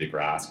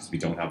DeGrasse, because we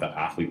don't have that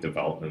athlete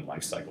development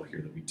life cycle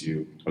here that we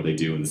do, or they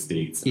do in the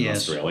States and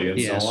Australia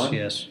and so on.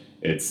 Yes.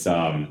 It's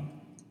I'm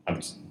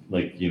just,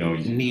 you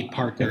need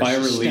partners. If I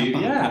ever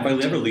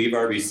leave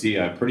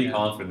RBC, I'm pretty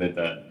confident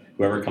that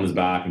whoever comes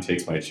back and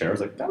takes my chair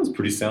is that was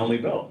pretty soundly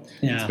built.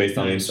 It's based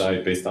on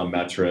insight, based on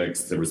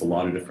metrics. There was a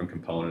lot of different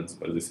components,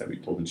 but as I said, we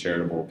pulled in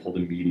charitable, pulled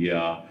in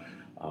media,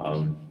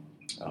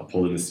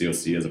 pulled in the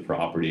COC as a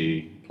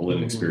property, pulled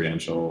in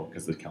experiential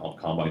because the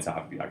combines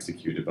have to be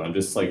executed. But I'm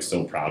just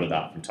so proud of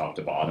that from top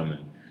to bottom,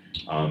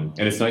 and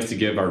it's nice to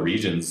give our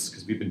regions,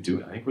 because we've been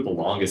doing. I think we're the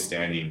longest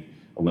standing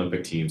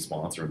Olympic team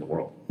sponsor in the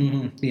world.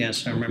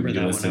 Yes, I remember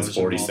that. Since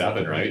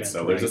 '47, right?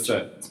 So there's just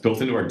it's built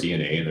into our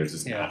DNA, and there's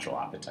this natural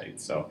appetite.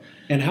 So,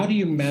 and how do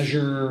you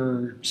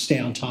measure, stay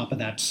on top of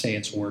that to say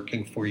it's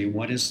working for you?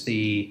 What is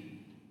the,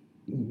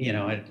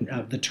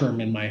 the term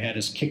in my head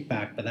is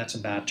kickback, but that's a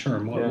bad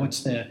term.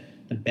 What's the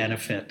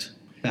benefit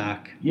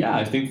back? Yeah,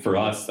 I think for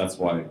us, that's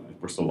why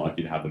we're so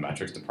lucky to have the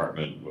metrics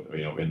department,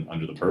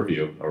 under the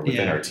purview or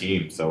within our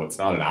team. So it's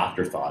not an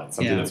afterthought. It's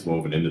something that's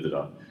woven into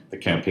the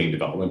campaign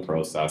development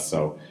process.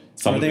 So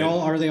are they all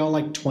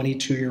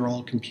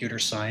 22-year-old computer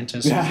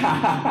scientists?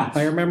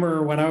 I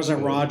remember when I was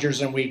at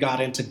Rogers and we got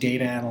into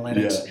data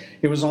analytics,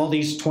 it was all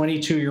these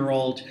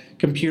 22-year-old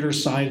computer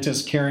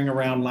scientists carrying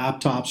around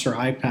laptops or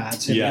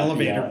iPads in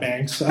elevator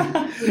banks,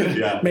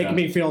 making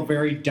me feel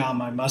very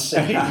dumb, I must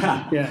say.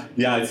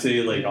 I'd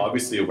say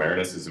obviously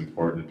awareness is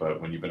important, but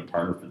when you've been a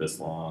partner for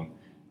this long,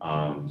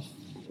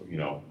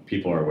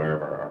 people are aware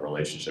of our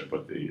relationship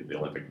with the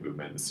Olympic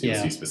movement, the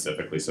COC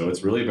specifically. So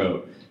it's really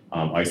about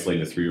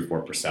isolating the 3 or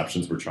 4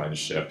 perceptions we're trying to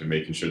shift and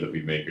making sure that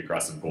we make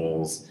aggressive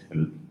goals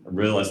and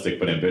realistic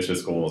but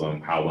ambitious goals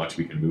on how much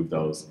we can move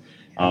those.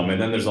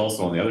 And then there's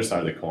also on the other side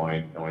of the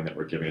coin, knowing that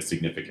we're giving a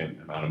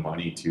significant amount of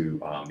money to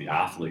the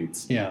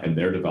athletes and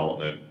their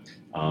development.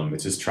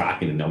 It's just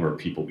tracking the number of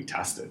people we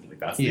tested.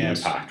 That's the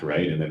impact,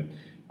 right? And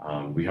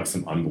then we have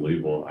some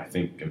unbelievable, I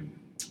think,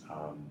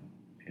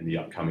 in the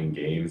upcoming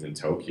games in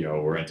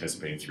Tokyo, we're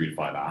anticipating 3 to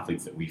 5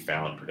 athletes that we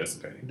found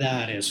participating.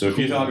 That is so. Cool. If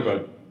you talk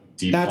about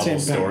deep level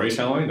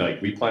storytelling,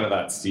 we planted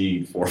that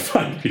seed 4 or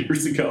 5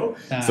 years ago.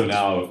 So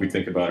now, if we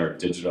think about our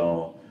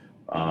digital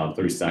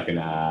 30-second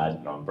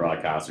ad on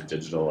broadcast or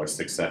digital or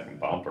 6-second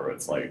bumper,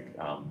 it's a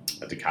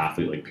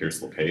decathlete like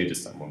Pierce LePage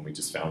is someone we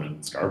just found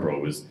in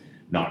Scarborough was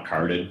not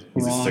carded.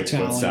 He's a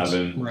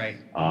 6'7",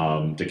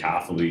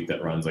 decathlete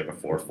that runs a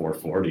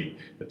 4.40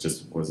 that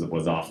just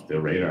was off the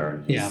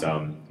radar.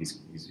 And he's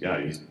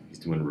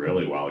doing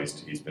really well.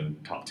 He's been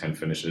top 10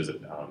 finishes at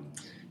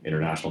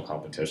international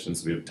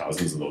competitions. So we have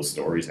dozens of those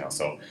stories now.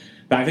 So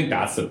I think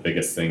that's the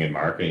biggest thing in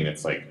marketing.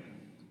 It's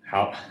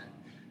how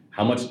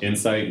much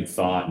insight and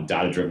thought and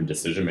data-driven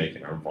decision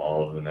making are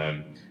involved, and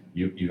then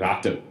you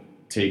have to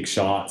take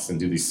shots and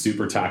do these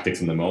super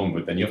tactics in the moment,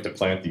 but then you have to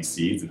plant these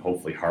seeds and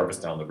hopefully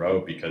harvest down the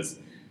road, because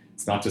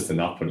it's not just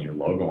enough putting your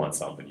logo on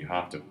something. You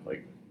have to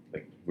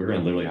we're going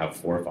to literally have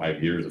 4 or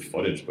 5 years of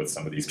footage with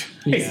some of these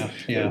guys.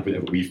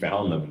 We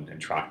found them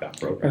and tracked that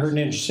progress. I heard an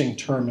interesting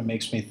term that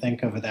makes me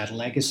think of it, that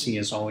legacy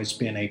has always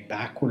been a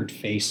backward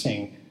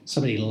facing.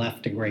 Somebody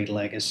left a great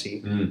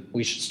legacy.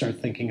 We should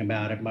start thinking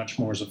about it much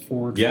more as a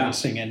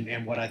forward-facing.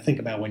 And what I think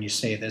about when you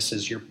say this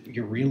is you're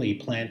really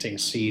planting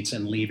seeds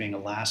and leaving a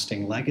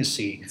lasting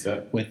legacy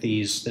with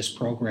this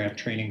program,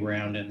 Training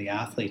Ground, and the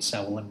athletes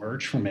that will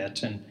emerge from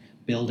it, and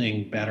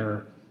building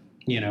better,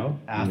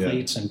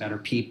 athletes and better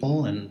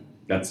people. And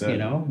that's it.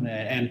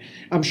 And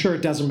I'm sure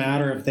it doesn't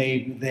matter if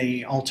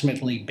they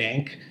ultimately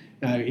bank.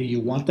 You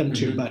want them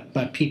to,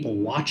 but people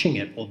watching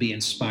it will be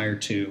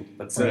inspired to.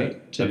 That's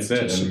it. That's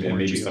it. And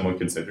maybe someone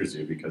considers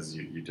you because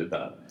you did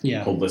that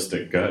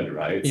holistic good,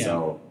 right?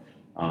 So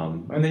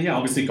And then, yeah,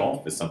 obviously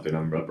golf is something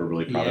we're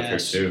really proud of here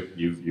Yes. too.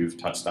 You've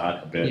touched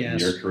that a bit in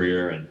Yes. your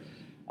career, and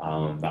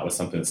that was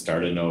something that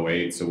started in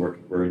 '08. So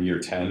we're in year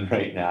 10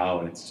 right now,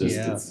 and it's just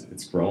Yeah.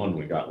 it's growing.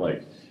 We got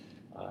like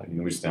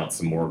we just announced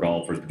some more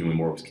golfers. We're doing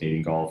more with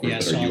Canadian golfers. Yeah,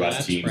 But so our U.S.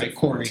 that's teams right. at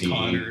Corey 14,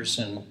 Connors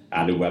and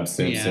added Webb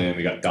Simpson. Yeah.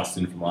 We got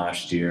Dustin from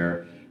last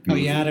year. oh,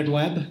 you added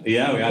Webb.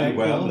 Yeah, we Okay, added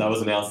Webb. cool. That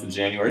was announced in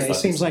January. Yeah, he so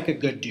seems like a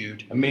good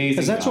dude. amazing.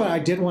 Because that's guy. what I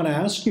did want to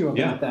ask you about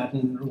Yeah. that,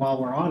 and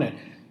while we're on it,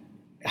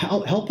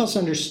 help us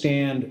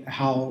understand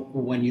how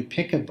when you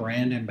pick a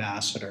brand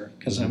ambassador,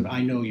 because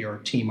I know your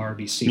Team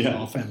RBC Yeah.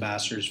 Golf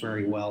Ambassadors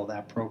very well,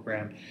 that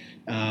program,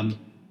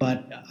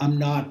 but I'm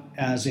not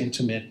as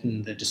intimate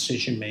in the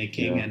decision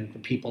making Yeah. and the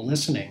people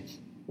listening.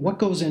 What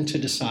goes into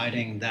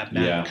deciding that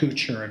Matt Yeah.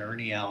 Kuchar and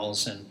Ernie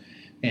Els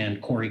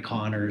and Corey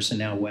Connors and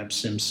now Webb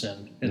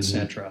Simpson,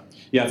 etc.?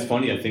 Yeah, it's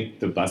funny. I think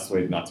the best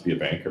way, not to be a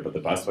banker, but the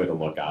best way to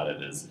look at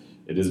it is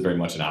very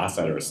much an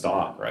asset or a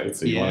stock, right?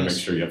 So you want to Yes.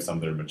 make sure you have some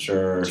that are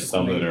mature,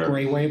 some that are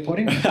Great way of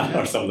putting it.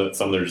 or some that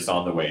are just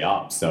on the way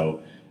up. So,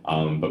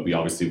 but we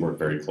obviously work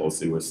very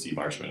closely with Steve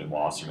Marshman and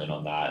Wasserman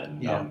on that,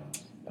 and Yeah.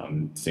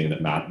 I'm saying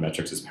that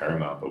metrics is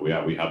paramount. But we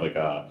have like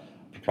a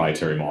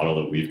proprietary model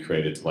that we've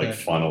created to like Good.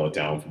 funnel it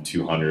down from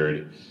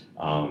 200.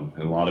 And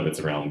a lot of it's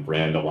around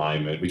brand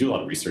alignment. We do a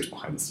lot of research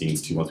behind the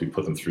scenes too. Once we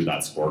put them through that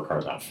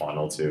scorecard, that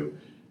funnel to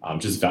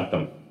just vet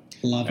them.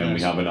 Love And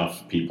this. we have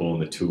enough people in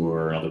the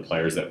tour and other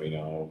players that we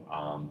know.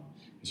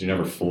 Because you're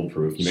never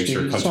foolproof. You make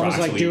sure It's almost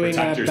like contractually doing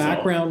protect a yourself.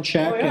 background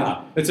check. Oh,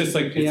 yeah, it's just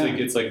like Yeah.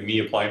 it's like me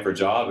applying for a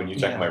job and you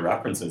check Yeah. my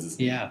references.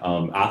 Yeah.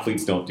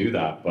 Athletes don't do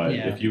that, but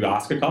Yeah. if you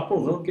ask a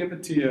couple, they'll give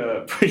it to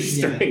you pretty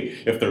Yeah. straight.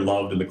 If they're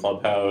loved in the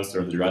clubhouse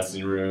or in the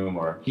dressing room,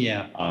 or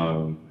Yeah.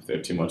 if they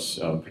have too much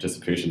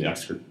participation in the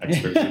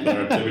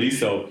extracurricular activities.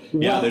 So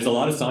yeah, Well- there's a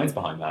lot of science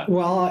behind that.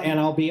 Well, and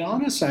I'll be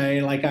honest,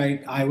 I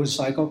was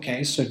like,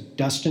 okay, so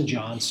Dustin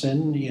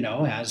Johnson,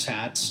 has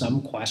had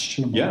some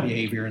questionable Yeah.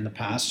 behavior in the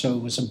past, so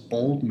it was a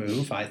bold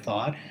move, I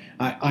thought.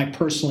 I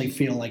personally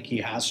feel like he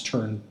has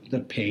turned the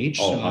page.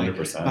 Oh, so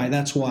 100%.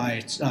 that's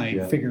why I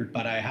Yeah. figured,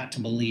 but I had to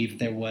believe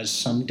there was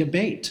some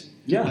debate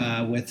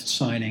Yeah. with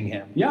signing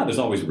him. Yeah, there's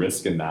always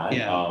risk in that.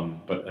 Yeah.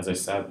 But as I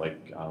said,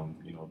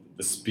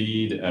 the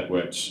speed at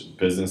which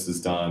business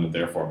is done and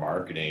therefore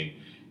marketing,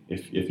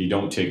 if you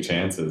don't take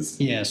chances,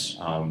 Yes.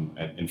 and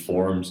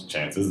informed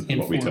chances is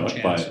what we Informed took,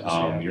 chances, but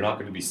yeah. you're not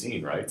going to be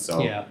seen, right?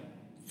 So Yeah.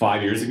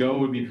 5 years ago,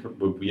 would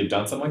we have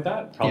done something like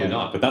that? Probably Yeah.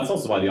 not. But that's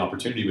also why the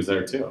opportunity was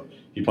there too.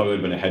 He probably would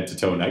have been a head to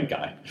toe night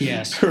guy.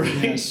 Yes. Right?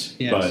 Yes.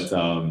 Yes.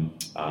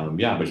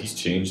 But he's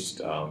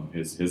changed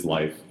his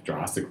life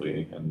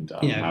drastically, and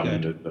Yeah,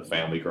 having the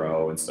family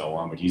grow and so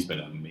on. But he's been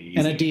amazing.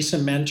 and a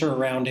decent mentor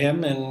around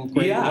him, and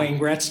great Yeah. Wayne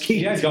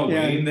Gretzky. Yeah, he's got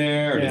Wayne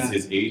there, and Yeah.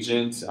 his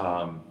agent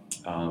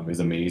is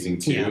amazing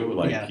too.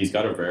 Yeah. He's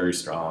got a very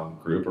strong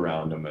group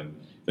around him, and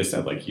they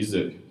said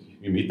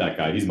you meet that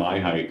guy, he's my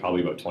height,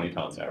 probably about 20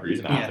 pounds heavier. He's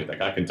an Yeah. athlete. That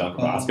guy can dunk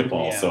a Oh,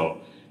 basketball. yeah. So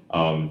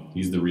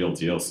he's the real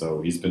deal.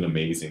 So he's been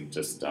amazing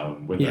just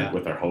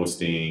with our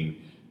hosting,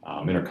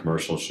 in our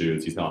commercial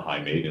shoots. He's not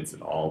high maintenance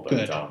at all, but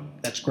Good.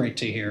 That's great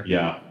to hear.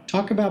 yeah.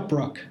 Talk about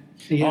Brooke.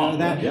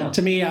 Yeah.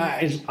 To me,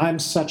 I'm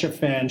such a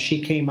fan. She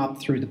came up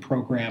through the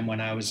program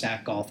when I was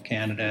at Golf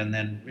Canada, and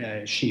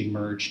then she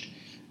merged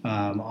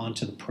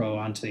onto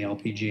the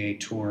LPGA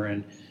tour.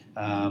 And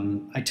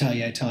I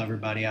tell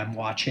everybody, I'm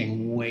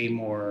watching way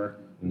more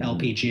Mhm.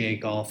 LPGA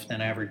golf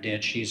than I ever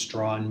did. She's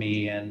drawn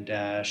me, and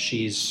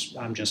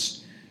I'm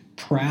just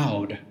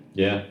proud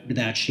Yeah.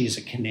 that she's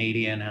a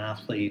Canadian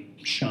athlete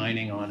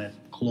shining on a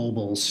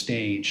global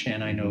stage,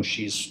 and I know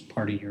she's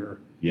part of your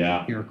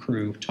Yeah.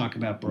 crew. Talk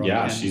about Brooke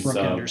Yeah, and she's, Brooke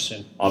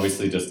Henderson.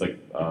 Obviously just like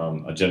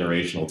a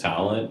generational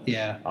talent.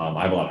 Yeah,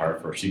 I have a lot of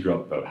heart for her. She grew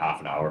up about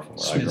half an hour from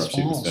where I grew up.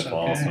 She was Smiths Smith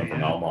Falls, Falls, so I'm okay, from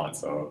yeah. Elmont.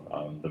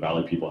 So the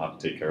Valley people have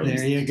to take care of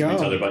There you each go.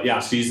 other. But yeah,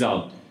 she's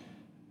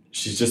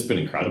just been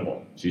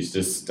incredible. She's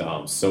just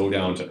so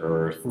down to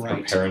earth. Her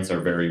Right. parents are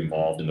very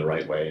involved in the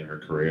right way in her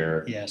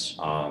career. yes,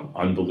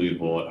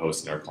 Unbelievable at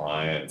hosting our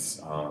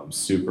clients.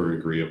 Super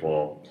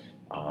agreeable.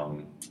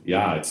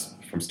 It's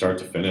from start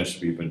to finish.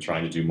 We've been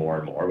trying to do more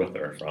and more with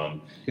her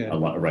from good. a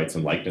rights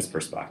and likeness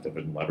perspective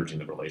and leveraging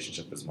the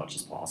relationship as much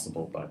as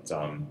possible. But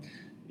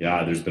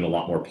there's been a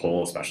lot more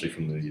pull, especially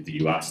from the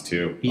U.S.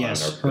 too.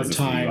 Yes, on our her business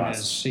in the time US.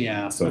 is So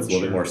it's I'm a little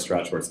bit sure. more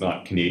stretch where it's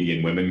not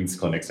Canadian women's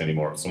clinics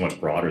anymore. It's so much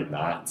broader than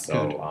that.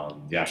 So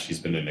she's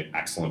been an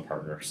excellent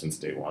partner since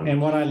day one.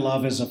 And what I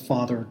love as a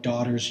father of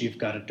daughters, you've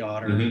got a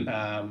daughter,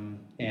 Mhm.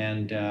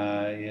 and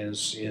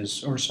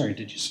sorry,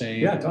 did you say?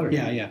 Yeah, daughter.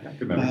 Yeah.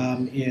 Good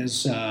memory.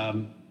 Is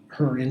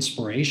her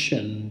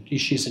inspiration?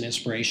 She's an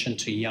inspiration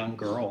to young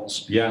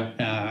girls. Yeah.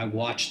 I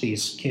watched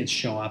these kids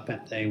show up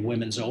at the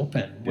Women's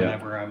Open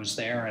whenever I was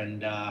there,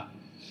 and I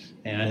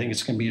think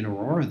it's going to be in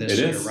Aurora this It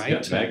year, is,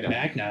 right? yeah,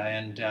 Magna.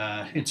 And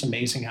it's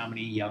amazing how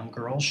many young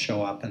girls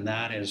show up, and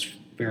that is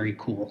very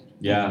cool.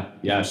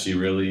 Yeah. She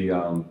really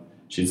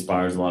she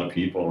inspires a lot of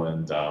people,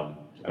 and I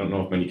don't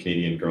know if many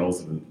Canadian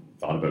girls have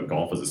thought about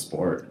golf as a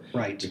sport.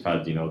 Right. We've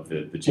had, the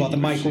Well, the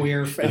Mike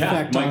Weir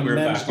effect Mike on Weir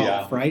men's effect,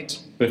 golf, right?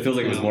 But it feels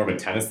like it was Yeah. more of a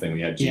tennis thing.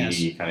 We had Jeannie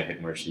Yes. kind of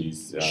hitting where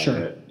she's Sure.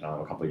 hit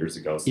a couple of years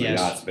ago. So Yes.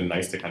 yeah, it's been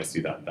nice to kind of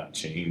see that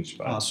change.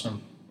 But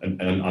Awesome. an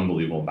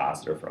unbelievable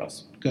ambassador for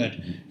us.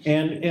 Good.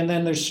 And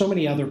then there's so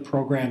many other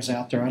programs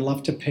out there. I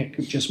love to pick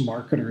just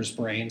marketers'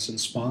 brains and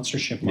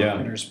sponsorship Yeah.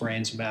 marketers'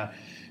 brains about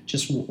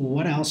just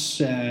what else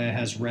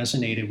has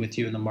resonated with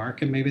you in the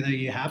market, maybe that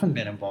you haven't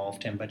been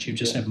involved in, but you've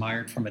just Yeah.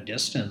 admired from a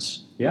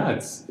distance. Yeah,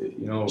 it's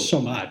So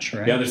much,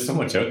 right? yeah. There's so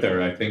much out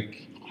there. I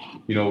think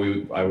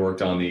I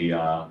worked on the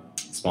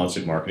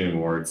sponsorship marketing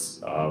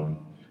awards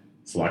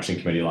selection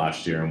committee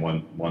last year, and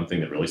one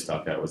thing that really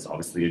stuck out was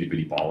obviously Itty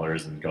Bitty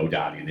Ballers and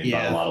GoDaddy. They've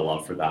got Yeah. a lot of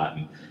love for that,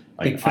 and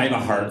Big I have a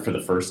fan. heart for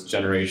the first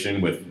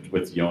generation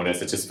with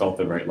Jonas. It just felt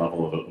the right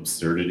level of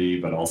absurdity,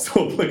 but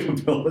also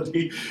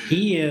applicability.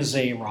 He is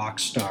a rock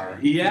star.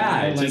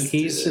 Yeah, it like just-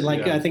 he's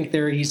like yeah. I think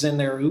he's in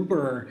their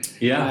Uber.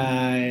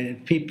 Yeah.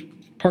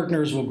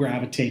 Partners will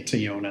gravitate to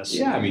Jonas.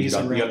 Yeah, I mean, He's you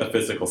a got real- the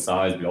physical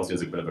size, but he also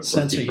has a bit of a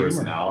Sense quirky of humor.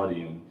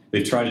 personality, and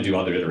they've tried to do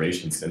other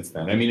iterations since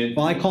then. I mean,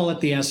 Well, I call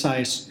it the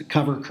SI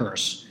cover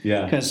curse.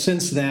 yeah, Because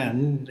since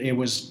then it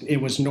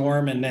was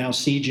Norm and now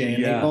CJ,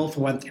 and Yeah. they both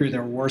went through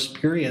their worst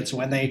periods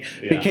when they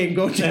Yeah. became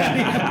GoDaddy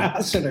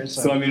ambassadors.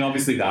 So I mean,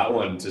 obviously that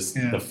one, just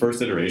Yeah. the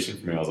first iteration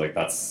for me, I was like,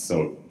 that's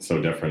so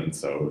different and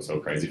so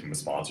crazy from a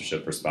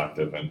sponsorship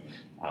perspective, and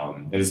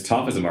it is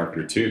tough as a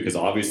marketer too, because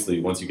obviously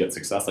once you get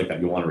success like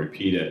that, you want to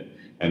repeat it,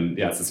 and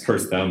yes, it's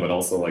cursed them, but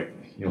also like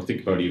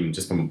think about even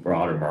just from a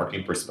broader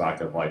marketing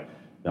perspective, like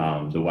the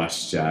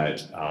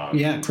WestJet,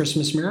 yeah,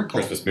 Christmas Miracle.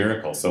 Christmas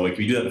Miracle. So like if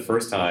you do that the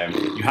first time,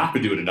 you have to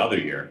do it another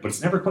year, but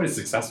it's never quite as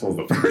successful as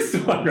the first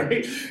one,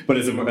 right? But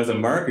as a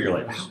marketer, you're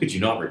like, how could you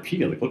not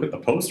repeat it? Like look at the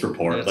post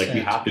report. That's like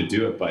you it. have to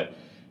do it, but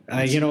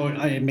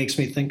It makes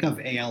me think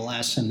of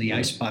ALS and the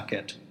Ice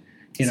Bucket.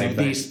 Same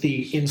thing.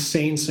 The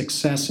insane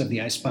success of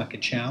the Ice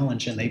Bucket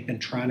Challenge, and they've been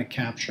trying to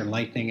capture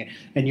Lightning.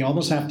 And you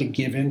almost have to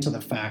give in to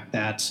the fact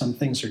that some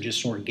things are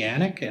just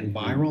organic and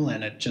viral,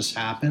 and it just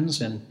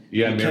happens. And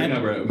yeah, you Mary and I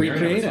can't were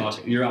recreate it.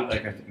 talking.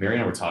 Mary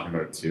and I were talking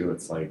about it too.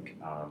 It's like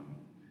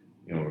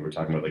we were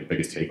talking about like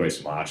biggest takeaways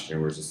from last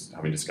year. We're just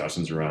having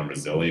discussions around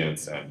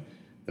resilience, and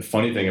the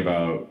funny thing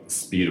about the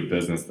speed of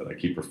business that I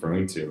keep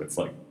referring to, it's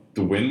like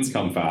the wins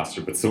come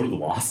faster, but so do the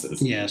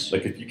losses. Yes.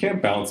 Like if you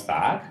can't bounce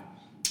back,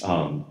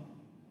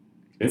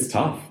 it's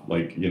tough.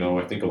 Like,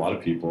 I think a lot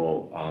of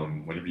people,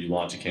 whenever you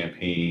launch a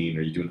campaign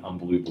or you do an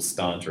unbelievable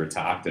stunt or a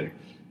tactic,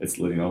 it's,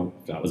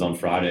 that was on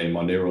Friday,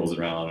 Monday rolls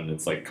around and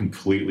it's like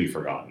completely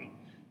forgotten.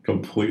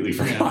 Completely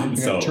forgotten. You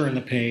So gotta turn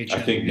the page.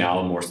 I think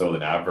now more so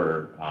than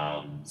ever,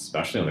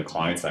 especially on the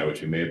client side,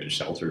 which we may have been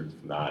sheltered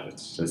from that,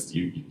 it's just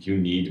you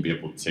need to be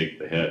able to take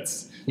the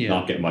hits, Yeah.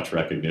 not get much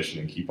recognition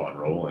and keep on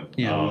rolling.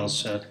 Yeah, well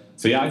said.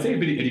 So yeah, I'd say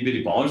Itty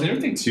Bitty Ballers and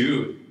everything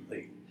too.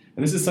 Like,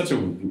 and this is such a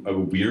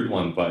weird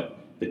one, but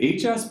the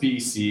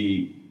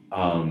HSBC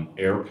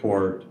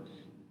airport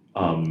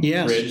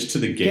Yes. bridge to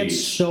the gate.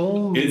 Gets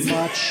so is-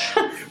 much.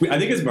 I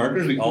think as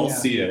marketers, we all Yeah.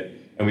 see it,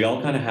 and we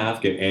all kind of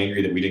half get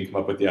angry that we didn't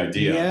come up with the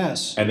idea.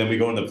 Yes. And then we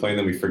go on the plane,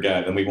 then we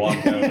forget, and we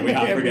walk out, and we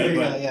half forget.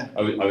 Yeah,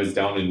 But yeah. I was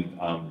down in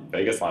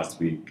Vegas last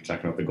week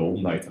checking out the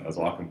Golden Knights, and I was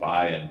walking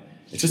by, and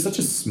it's just such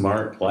a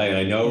smart play. And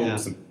I know Yeah.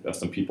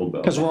 some people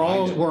Because we're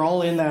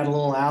all in that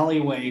little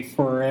alleyway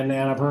and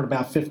I've heard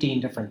about 15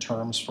 different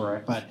terms for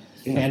it, but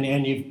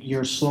and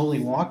you're slowly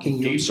walking,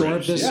 you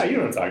absorb this. Yeah, you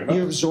know what I'm talking about.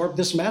 You absorb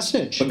this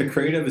message. But the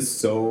creative is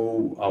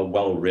so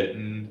well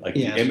written. Like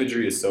Yes. the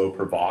imagery is so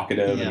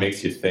provocative. Yeah. It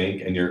makes you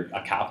think, and you're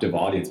a captive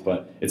audience.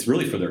 But it's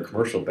really for their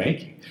commercial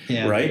banking,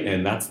 Yeah. right?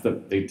 And that's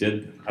they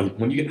did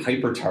when you get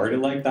hyper targeted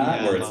like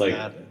that, Yeah, where I it's love like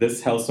that.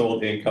 this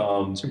household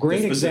income. It's a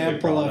great this specific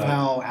example of product.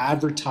 how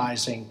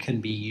advertising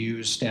can be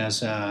used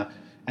as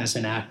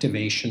an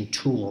activation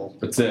tool.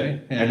 That's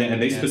it. And they Yeah, to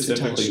tell a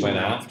specifically went story.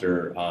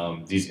 after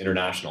these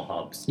international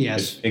hubs.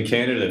 Yes. In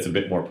Canada, it's a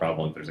bit more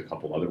prevalent. There's a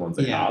couple other ones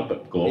they Yeah. have,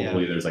 but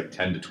globally, there's like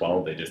 10 to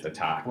 12 they just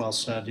attacked. Well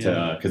said.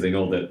 Yeah. Because they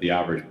know that the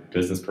average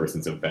business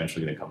person's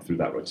eventually going to come through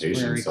that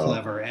rotation. Very so,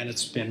 clever, and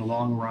it's been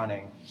long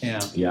running.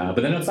 Yeah. Yeah,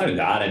 but then outside of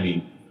that, I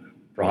mean,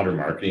 broader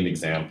marketing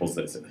examples,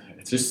 it's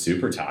just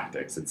super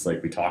tactics. It's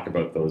like we talk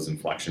about those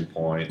inflection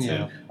points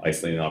Yeah. and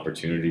isolating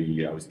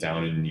opportunity. I was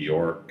down in New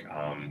York,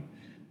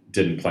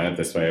 didn't plan it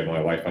this way.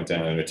 My wife went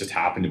down, and it just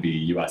happened to be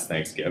U.S.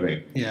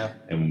 Thanksgiving. Yeah.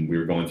 And we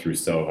were going through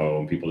Soho,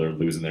 and people are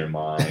losing their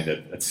mind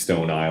at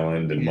Stone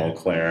Island and Yeah.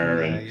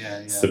 Montclair and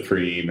Yeah.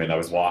 Supreme. And I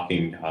was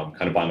walking kind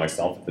of by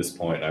myself at this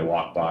point, and I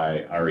walked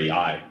by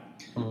REI,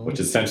 Mhm.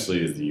 which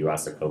essentially is the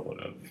U.S.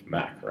 equivalent of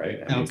MEC, right?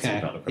 I mean, Okay.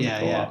 It's not a criminal Yeah,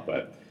 co-op, yeah.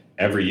 but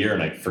every year,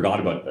 and I forgot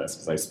about this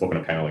because I've spoken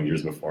on a panel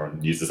years before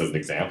and used this as an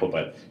example,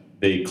 but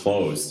they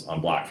close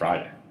on Black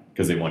Friday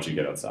because they want you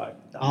to get outside.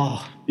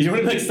 Oh, You know what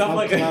I mean? Like stuff how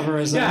like clever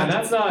is yeah, that?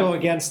 that's not Go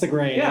against the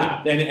grain.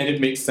 yeah, and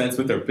it makes sense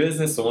with their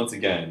business. So once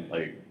again,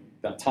 like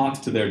that talks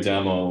to their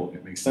demo.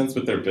 It makes sense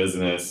with their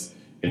business.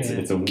 It's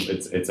Yeah.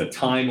 it's a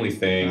timely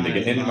thing. They I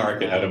get into love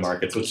market, that. out of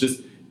market. So it's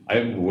just I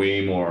have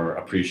way more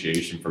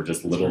appreciation for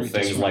just little very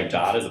things like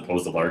disruptive. that as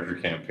opposed to larger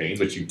campaigns,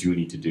 which you do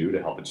need to do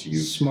to help achieve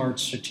Smart,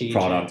 strategic.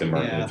 product and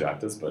marketing Yeah.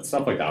 objectives. But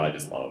stuff like that, I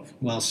just love.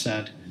 Well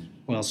said.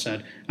 Well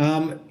said.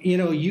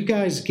 You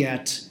guys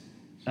get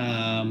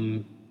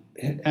as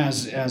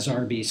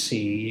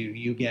RBC,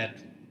 you get.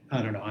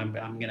 I don't know. I'm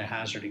going to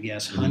hazard a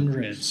guess.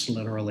 Hundreds,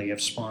 literally,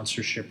 of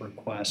sponsorship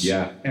requests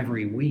Yeah.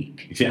 every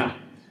week. Yeah.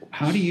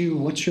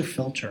 What's your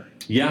filter?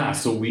 Yeah,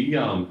 so we,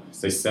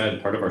 as I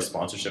said, part of our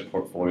sponsorship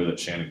portfolio that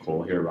Shannon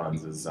Cole here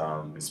runs is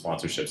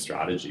sponsorship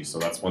strategy. So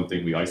that's one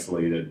thing we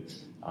isolated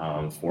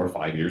 4 or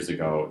 5 years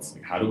ago. It's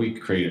like, how do we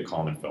create a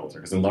common filter?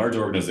 Because in large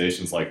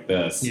organizations like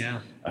this,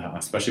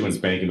 especially when it's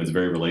banking, it's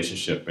very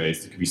relationship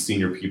based. It could be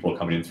senior people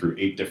coming in through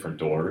 8 different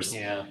doors,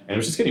 and it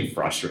was just getting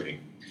frustrating.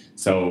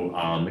 So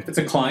if it's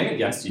a client,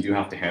 yes, you do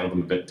have to handle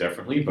them a bit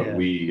differently, but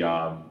we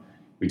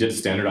did a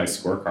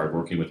standardized scorecard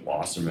working with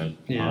Wasserman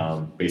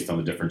based on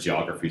the different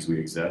geographies we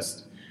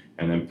exist,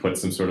 and then put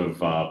some sort of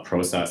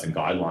process and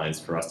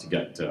guidelines for us to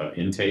get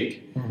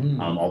intake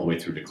all the way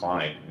through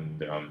decline.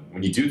 And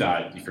when you do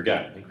that, you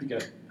forget. I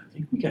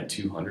think we get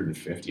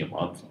 250 a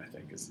month. I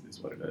think is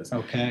what it is.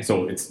 Okay.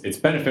 So it's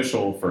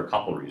beneficial for a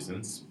couple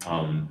reasons.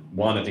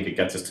 One, I think it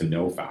gets us to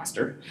know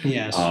faster.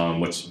 Yes.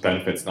 Which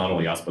benefits not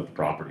only us but the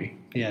property.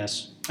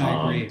 Yes,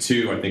 I agree.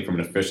 2, I think from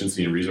an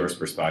efficiency and resource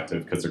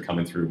perspective, because they're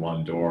coming through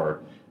one door,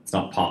 it's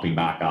not popping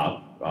back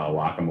up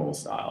whack-a-mole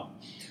style.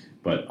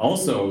 But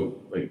also,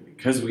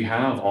 because we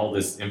have all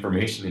this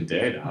information and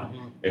data,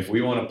 if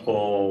we want to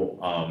pull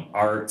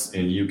Arts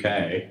in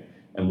UK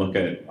and look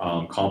at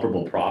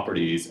comparable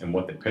properties and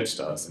what they pitched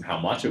us and how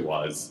much it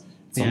was,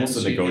 it's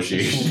almost a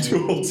negotiation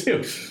tool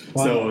too.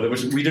 Wow. So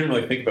which we didn't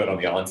really think about on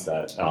the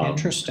onset.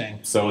 Interesting.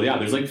 So yeah,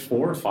 there's like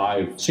 4 or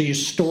 5. So you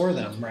store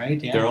them,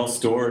 right? Yeah. They're all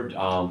stored, in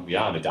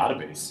a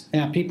database.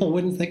 Yeah, people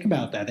wouldn't think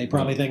about that. They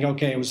probably think,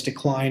 okay, it was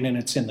declined and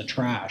it's in the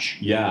trash.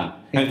 Yeah,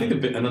 and I think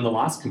and then the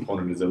last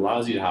component is it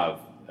allows you to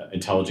have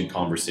intelligent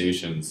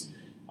conversations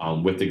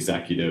with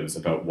executives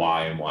about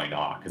why and why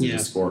not. Because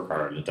it's a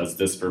scorecard. It does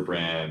this for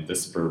brand,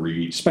 this for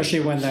reach.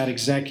 Especially when that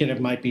executive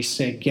might be,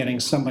 say,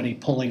 getting somebody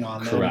pulling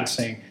on them and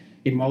saying,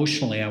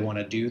 emotionally, I want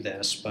to do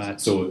this,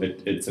 but... So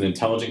it's an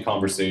intelligent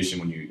conversation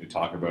when you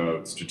talk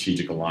about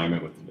strategic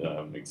alignment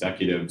with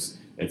executives.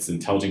 It's an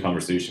intelligent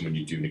conversation when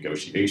you do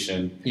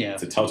negotiation. Yeah.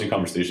 It's an intelligent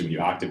conversation when you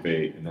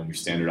activate, and then we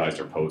standardized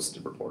our post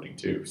reporting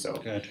too. So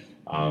good.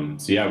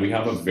 So yeah, we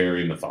have a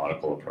very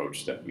methodical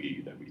approach that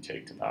we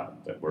take to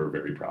that we're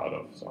very proud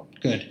of. So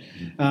good.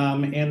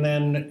 And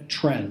then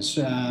trends.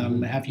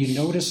 Have you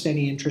noticed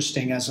any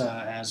interesting as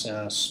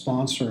a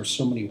sponsor of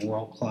so many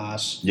world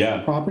class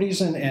properties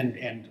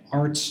and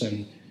arts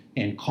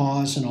and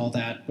cause and all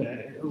that?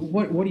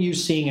 What are you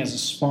seeing as a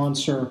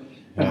sponsor?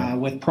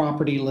 With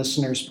property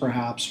listeners,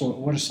 perhaps,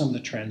 what are some of the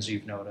trends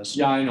you've noticed?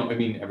 Yeah, I know. I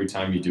mean, every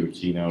time you do a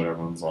keynote,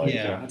 everyone's like,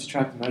 how to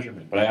track the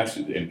measurement. But I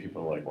actually, and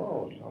people are like,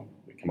 well,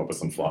 they come up with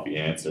some floppy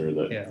answer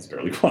that is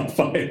barely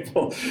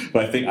quantifiable.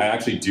 But I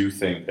actually do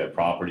think that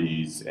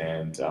properties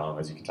and,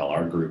 as you can tell,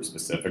 our group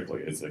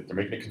specifically, is like they're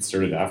making a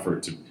concerted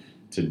effort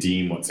to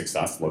deem what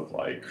success look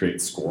like, create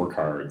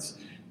scorecards.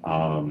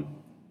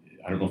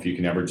 I don't know if you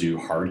can ever do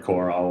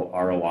hardcore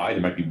ROI. There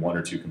might be 1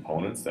 or 2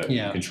 components that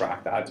you can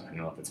track that,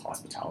 depending on if it's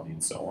hospitality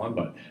and so on.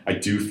 But I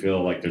do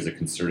feel like there's a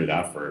concerted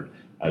effort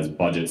as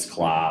budgets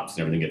collapse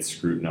and everything gets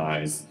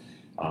scrutinized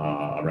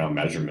around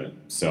measurement.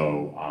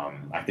 So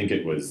I think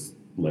it was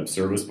lip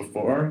service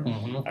before.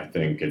 I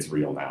think it's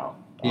real now.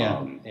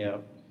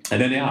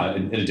 And then,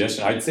 in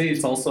addition, I'd say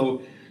it's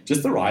also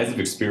just the rise of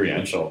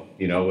experiential,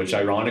 which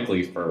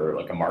ironically for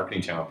like a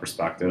marketing channel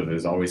perspective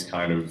is always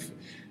kind of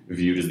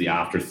viewed as the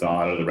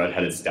afterthought or the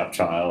redheaded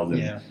stepchild.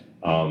 And,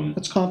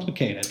 it's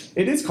complicated.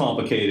 It is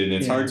complicated,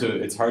 and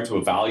it's hard to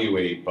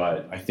evaluate.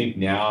 But I think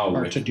now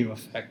hard to do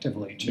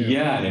effectively too.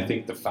 And I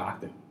think the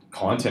fact that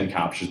content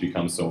captures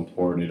becomes so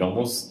important, it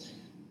almost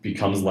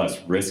becomes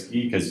less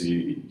risky because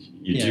you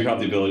do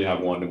have the ability to have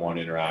one-to-one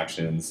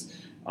interactions.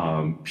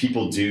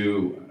 People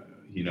do.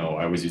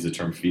 I always use the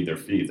term feed their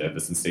feeds. They have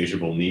this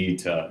insatiable need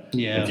to,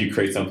 if you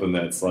create something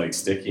that's like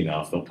sticky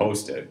enough, they'll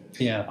post it.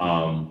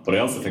 But I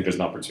also think there's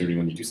an opportunity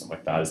when you do something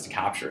like that is to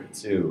capture it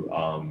too,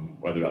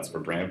 whether that's for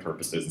brand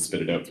purposes and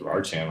spit it out through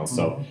our channel.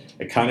 So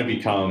it kind of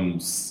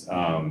becomes,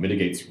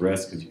 mitigates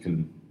risk because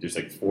there's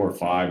like 4 or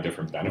 5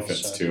 different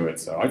benefits to it.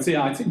 So I'd say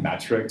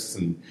metrics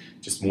and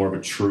just more of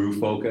a true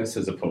focus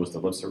as opposed to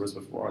lip service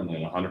before. And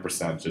then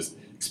 100% just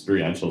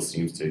experiential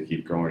seems to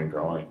keep growing and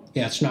growing.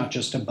 Yeah, it's not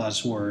just a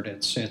buzzword.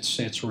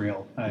 It's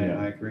real.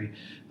 I agree.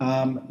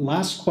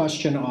 Last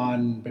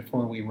question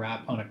before we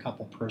wrap on a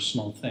couple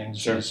personal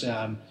things. Sure. Is,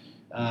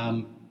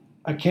 I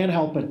can't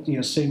help but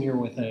sitting here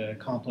with an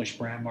accomplished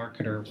brand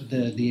marketer,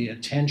 the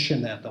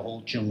attention that the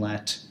whole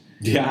Gillette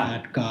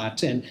ad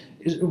got, and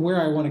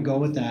where I want to go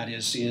with that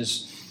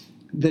is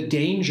the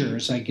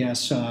dangers, I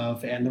guess,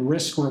 of and the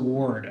risk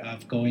reward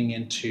of going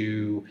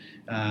into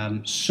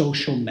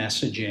social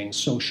messaging,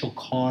 social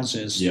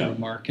causes through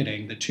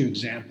marketing. The two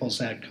examples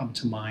that come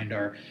to mind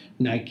are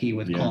Nike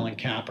with Colin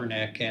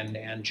Kaepernick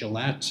and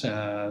Gillette.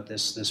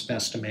 This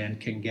Best a Man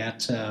Can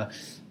Get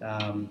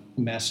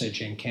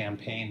messaging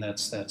campaign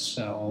that's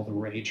all the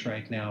rage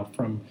right now.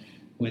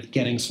 With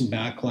getting some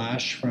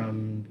backlash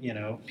from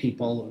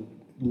people,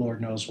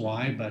 Lord knows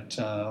why, but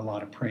a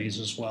lot of praise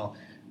as well.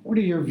 What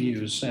are your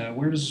views? Where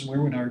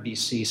would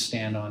RBC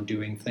stand on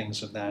doing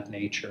things of that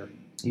nature?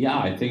 Yeah,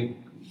 I think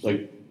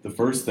the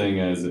first thing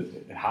is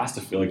it has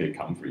to feel like it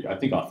come for you. I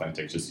think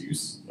authentic just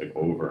used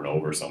over and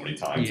over so many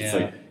times.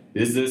 Yeah.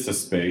 It's is this a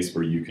space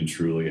where you can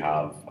truly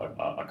have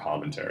a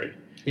commentary?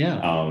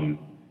 Yeah.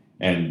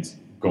 And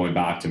going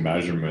back to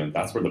measurement,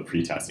 that's where the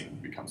pre-testing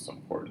becomes so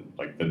important.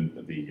 Like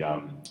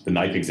the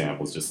Nike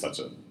example is just such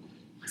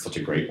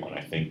a great one.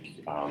 I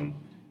think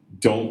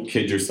don't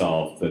kid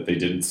yourself that they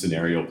didn't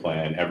scenario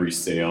plan every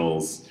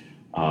sales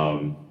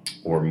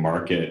or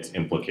market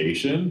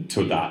implication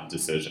to that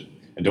decision.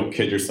 And don't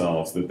kid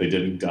yourselves that they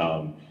didn't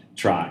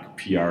track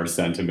PR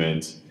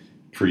sentiment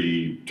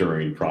pre,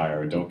 during,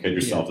 prior. And don't kid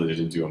yourself that they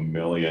didn't do a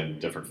million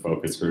different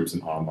focus groups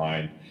and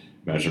online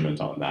measurement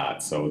on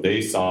that. So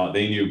they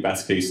knew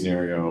best case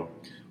scenario,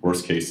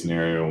 worst case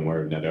scenario, and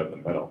where to net out in the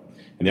middle.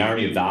 And the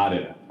irony of that,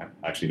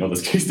 I actually know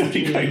this case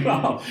study quite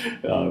well,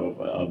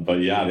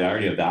 but yeah, the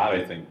irony of that,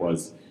 I think,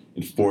 was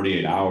in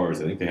 48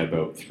 hours, I think they had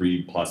about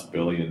 $3+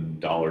 billion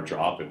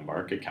drop in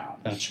market cap.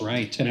 That's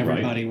right. And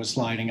everybody was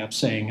lining up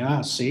saying,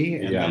 see?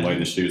 And lighting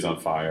the shoes on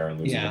fire and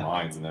losing their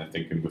minds. And I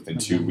think within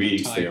 2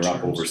 weeks, they are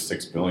up over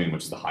 $6 billion,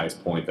 which is the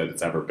highest point that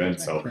it's ever been.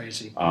 So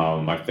crazy.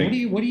 I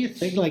think. What do you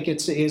think?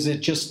 Is it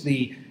just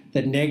the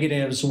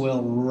negatives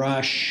will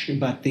rush,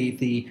 but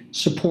the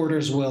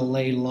supporters will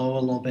lay low a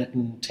little bit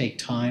and take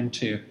time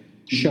to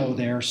show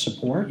their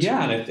support?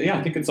 Yeah, and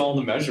I think it's all in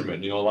the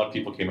measurement. A lot of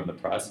people came in the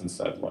press and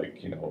said,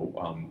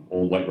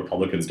 old white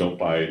Republicans don't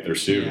buy their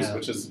shoes,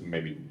 which is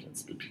maybe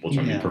people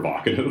trying to be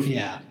provocative.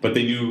 Yeah. But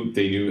they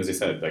knew, as I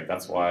said,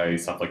 that's why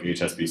stuff like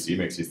HSBC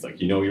makes you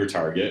your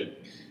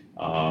target.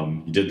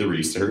 You did the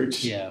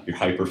research. Yeah. You're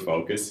hyper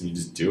focused, and you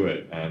just do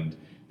it. And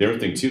the other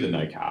thing too that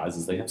Nike has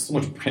is they have so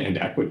much brand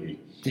equity.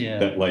 Yeah.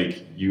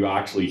 That you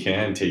actually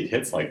can take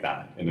hits like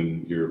that, and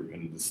then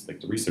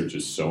the research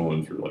is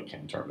shown through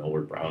Kantar,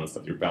 Millward Brown and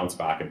stuff. Your bounce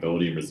back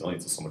ability and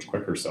resilience is so much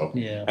quicker. So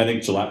I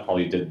think Gillette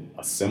probably did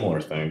a similar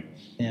thing.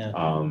 Yeah.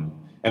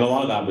 And a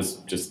lot of that was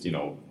just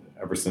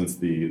ever since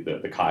the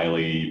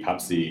Kylie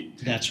Pepsi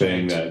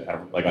thing that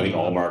I think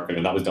all market,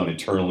 and that was done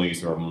internally,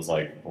 so everyone was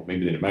like, well,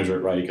 maybe they didn't measure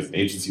it right because an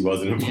agency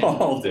wasn't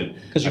involved. And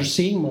because you're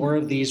seeing more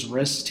of these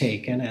risks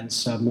taken and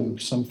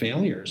some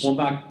failures. Well,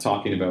 back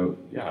talking about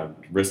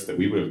risks that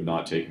we would have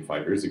not taken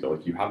 5 years ago,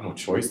 you have no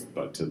choice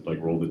but to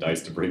roll the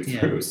dice to break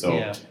through.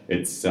 So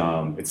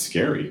it's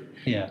scary.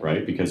 Yeah.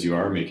 Right, because you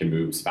are making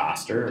moves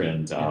faster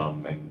and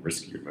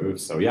riskier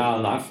moves. So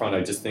on that front,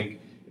 I just think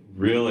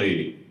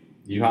really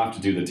you have to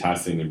do the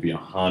testing and be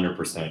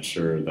 100%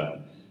 sure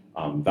that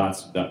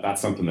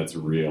that's something that's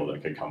real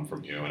that could come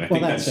from you. And I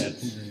think that's it.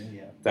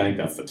 I think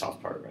that's the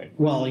tough part, right?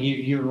 Well,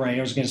 you're right.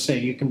 I was going to say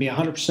you can be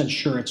 100%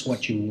 sure it's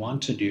what you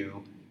want to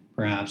do,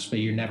 perhaps, but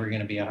you're never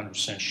going to be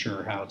 100%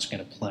 sure how it's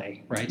going to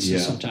play, right? So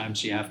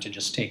sometimes you have to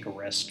just take a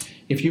risk.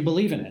 If you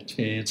believe in it,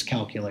 it's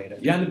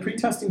calculated. Yeah, and the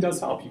pre-testing does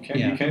help. You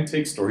can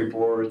take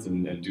storyboards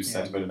and do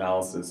sentiment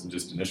analysis and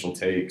just initial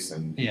takes,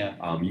 and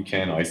you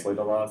can isolate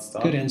a lot of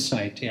stuff. Good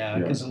insight,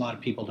 because a lot of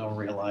people don't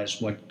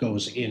realize what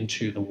goes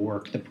into the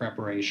work, the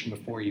preparation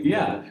before you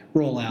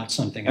roll out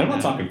something. And I'm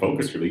not talking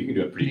focus group. You can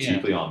do it pretty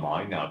cheaply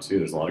online now too.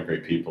 There's a lot of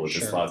great people. It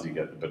just allows you to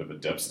get a bit of a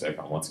dipstick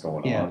on what's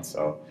going on.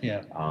 So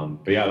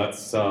but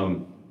that's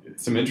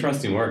some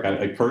interesting work.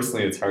 I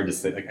personally, it's hard to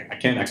say. I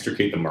can't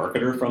extricate the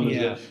marketer from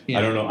it.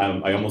 I don't know.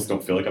 I almost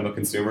don't feel like I'm a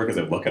consumer because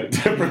I look at it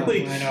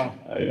differently. I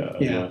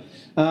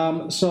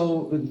know.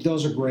 So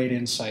those are great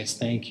insights.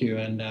 Thank you.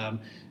 And I'd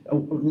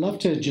love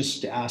to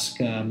just ask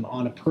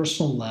on a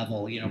personal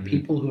level,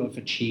 people who have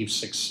achieved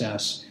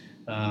success,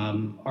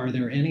 are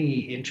there any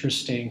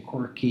interesting,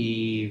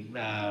 quirky,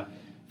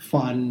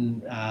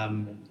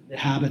 fun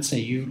habits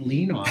that you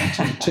lean on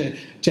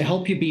to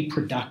help you be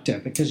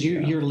productive? Because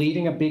you're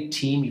leading a big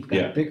team, you've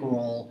got a big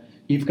role,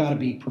 you've got to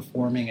be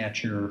performing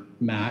at your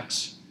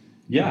max.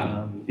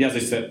 As I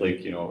said,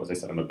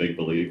 I'm a big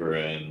believer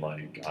in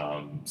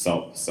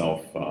self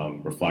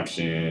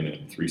reflection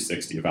and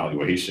 360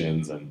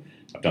 evaluations, and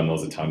I've done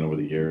those a ton over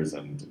the years.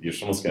 And you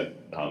should almost get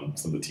some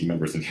of the team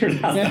members in here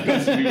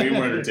that to be way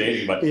more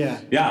entertaining. But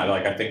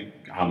I think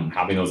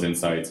having those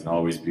insights and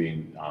always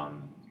being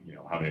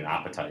having an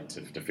appetite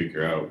to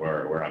figure out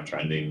where I'm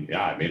trending.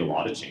 I made a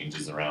lot of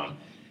changes around,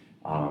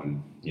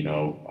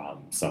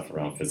 stuff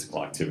around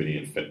physical activity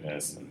and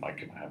fitness, and I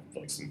have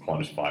some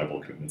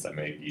quantifiable commitments I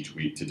make each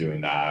week to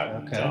doing that,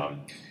 and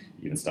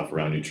even stuff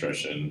around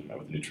nutrition. I met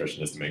with a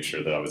nutritionist to make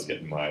sure that I was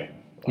getting my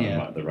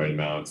the right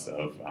amounts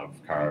of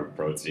carb,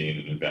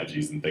 protein, and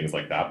veggies and things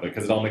like that,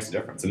 because it all makes a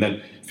difference. And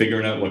then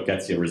figuring out what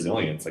gets you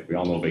resilience, like we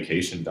all know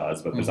vacation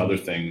does, but there's other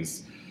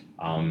things,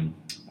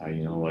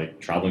 like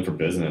traveling for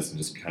business and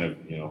just kind of,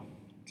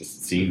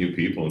 just seeing new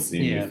people and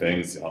seeing new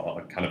things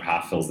kind of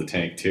half fills the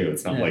tank too.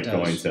 It's not like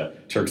going to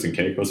Turks and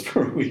Caicos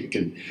for a week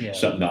and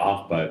shutting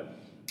off, but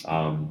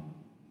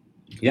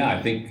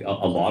I think a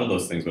lot of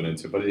those things went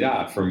into it.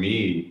 But for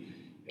me,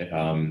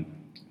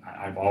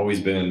 I've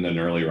always been an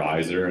early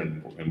riser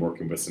and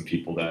working with some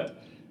people that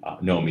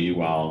know me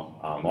well.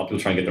 A lot of people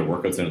try and get their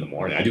workouts in the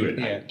morning. I do it at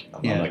night.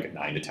 I'm like a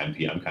 9 to 10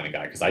 p.m. kind of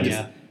guy because I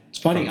just... It's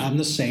funny, I'm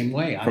the same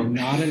way. I'm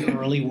not an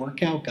early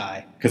workout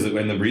guy.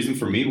 And the reason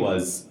for me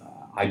was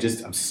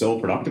I'm so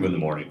productive in the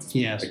mornings.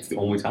 Yes. It's the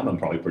only time I'm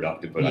probably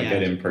productive, but I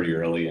get in pretty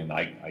early and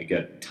I get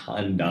a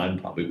ton done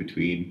probably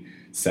between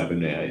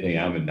 7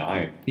 a.m. and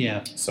 9.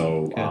 Yeah.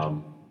 So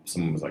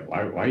someone was like,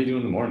 why are you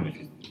doing in the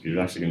morning if you're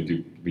actually going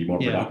to be more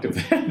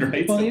productive then,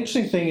 right? Well, the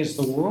interesting thing is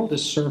the world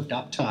is served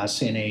up to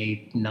us in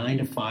a 9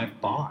 to 5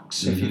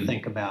 box, if you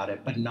think about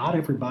it, but not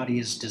everybody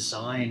is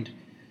designed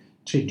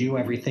to do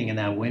everything in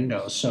that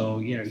window. So,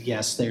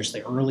 yes, there's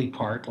the early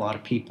part, a lot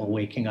of people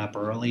waking up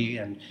early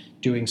and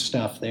doing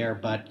stuff there,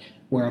 but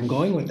where I'm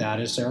going with that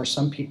is there are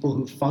some people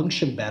who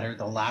function better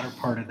the latter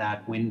part of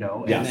that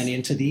window and then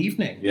into the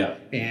evening. Yeah.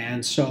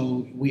 And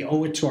so we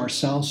owe it to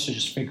ourselves to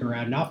just figure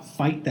out, not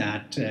fight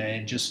that,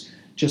 and just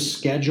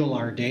schedule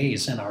our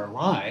days and our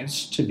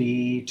lives to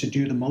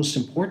do the most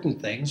important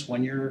things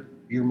when you're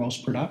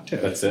most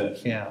productive. That's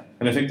it. Yeah.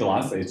 And I think the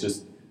last thing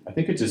is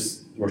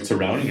we're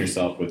surrounding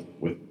yourself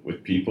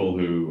with people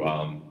who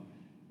are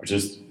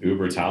just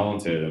uber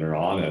talented and are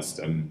honest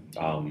and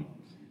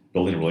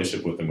building a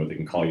relationship with them where they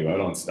can call you out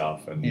on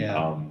stuff and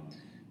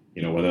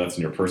whether that's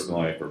in your personal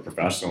life or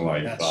professional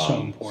life. That's so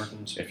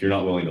important. If you're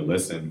not willing to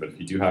listen, but if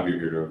you do have your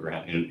ear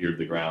to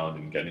the ground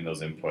and getting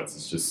those inputs,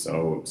 it's just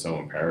so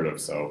imperative.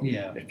 So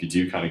if you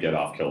do kind of get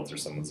off kilter,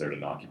 someone's there to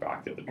knock you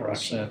back the other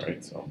direction,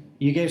 right? So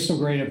you gave some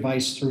great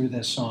advice through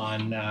this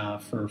on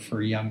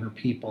for younger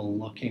people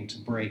looking to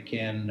break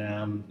in.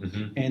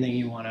 Anything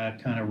you want to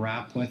kind of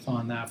wrap with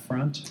on that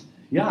front?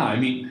 Yeah, I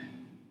mean,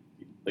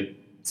 like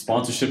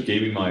sponsorship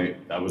gave me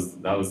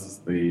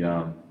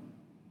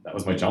that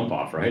was my jump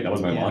off, right? That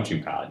was my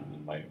launching pad.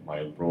 And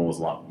my role is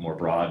a lot more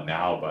broad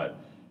now, but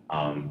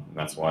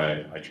that's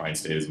why I try and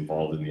stay as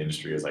involved in the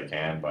industry as I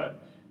can.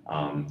 But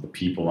the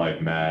people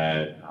I've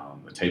met,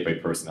 the type A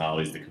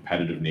personalities, the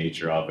competitive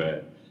nature of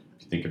it,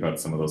 if you think about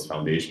some of those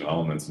foundational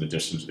elements in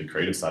addition to the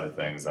creative side of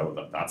things,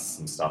 that's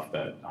some stuff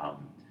that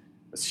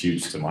is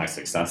huge to my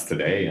success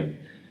today. And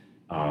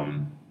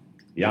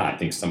I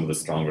think some of the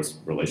strongest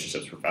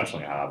relationships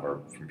professionally I have are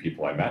from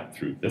people I met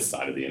through this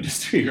side of the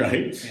industry,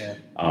 right? Yeah.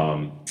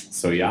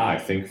 I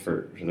think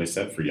as I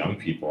said, for young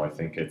people, I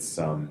think it's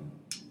not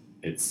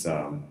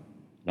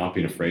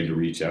being afraid to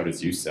reach out,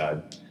 as you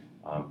said,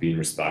 being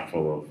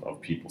respectful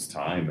of people's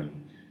time,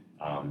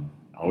 and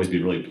always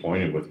be really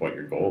pointed with what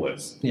your goal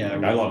is. Yeah,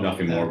 I love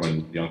nothing more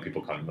when young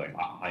people come and be like,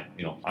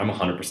 I'm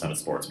 100% a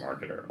sports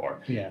marketer, or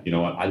you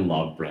know what, I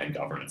love brand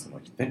governance. I'm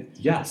like,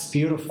 yes,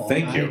 beautiful.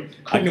 Thank you.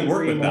 I can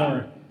work with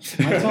that.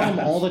 I tell them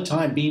all the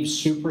time, be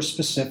super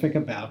specific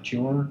about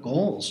your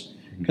goals,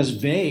 because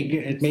vague,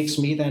 it makes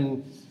me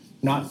then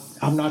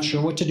I'm not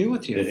sure what to do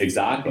with you.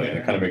 Exactly, and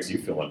it kind of makes you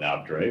feel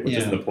inept, right? Which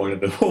is the point of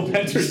the whole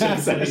mentorship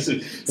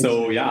session.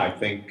 So I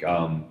think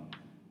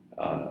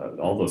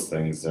all those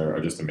things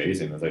are just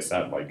amazing. As I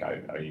said, like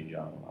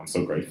I'm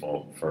so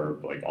grateful for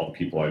like all the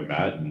people I've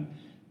met, and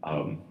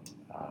and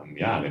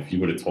if you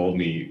would have told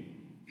me,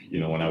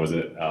 when I was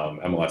at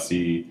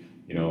MLSE,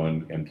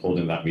 and pulled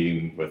in that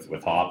meeting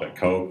with Hop at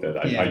Coke that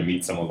I'd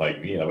meet someone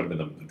like me, that would have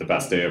been the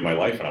best day of my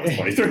life when I was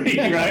 23,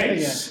 right?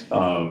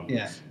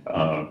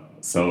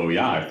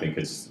 I think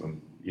it's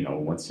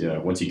once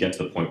you get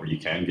to the point where you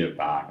can give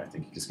back, I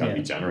think you just got to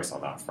be generous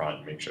on that front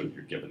and make sure that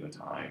you're giving the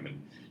time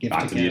and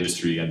back to the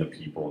industry and the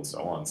people and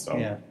so on.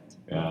 So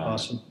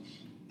awesome.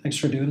 Thanks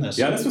for doing this.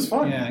 Yeah, this was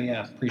fun.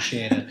 Yeah,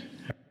 appreciate it.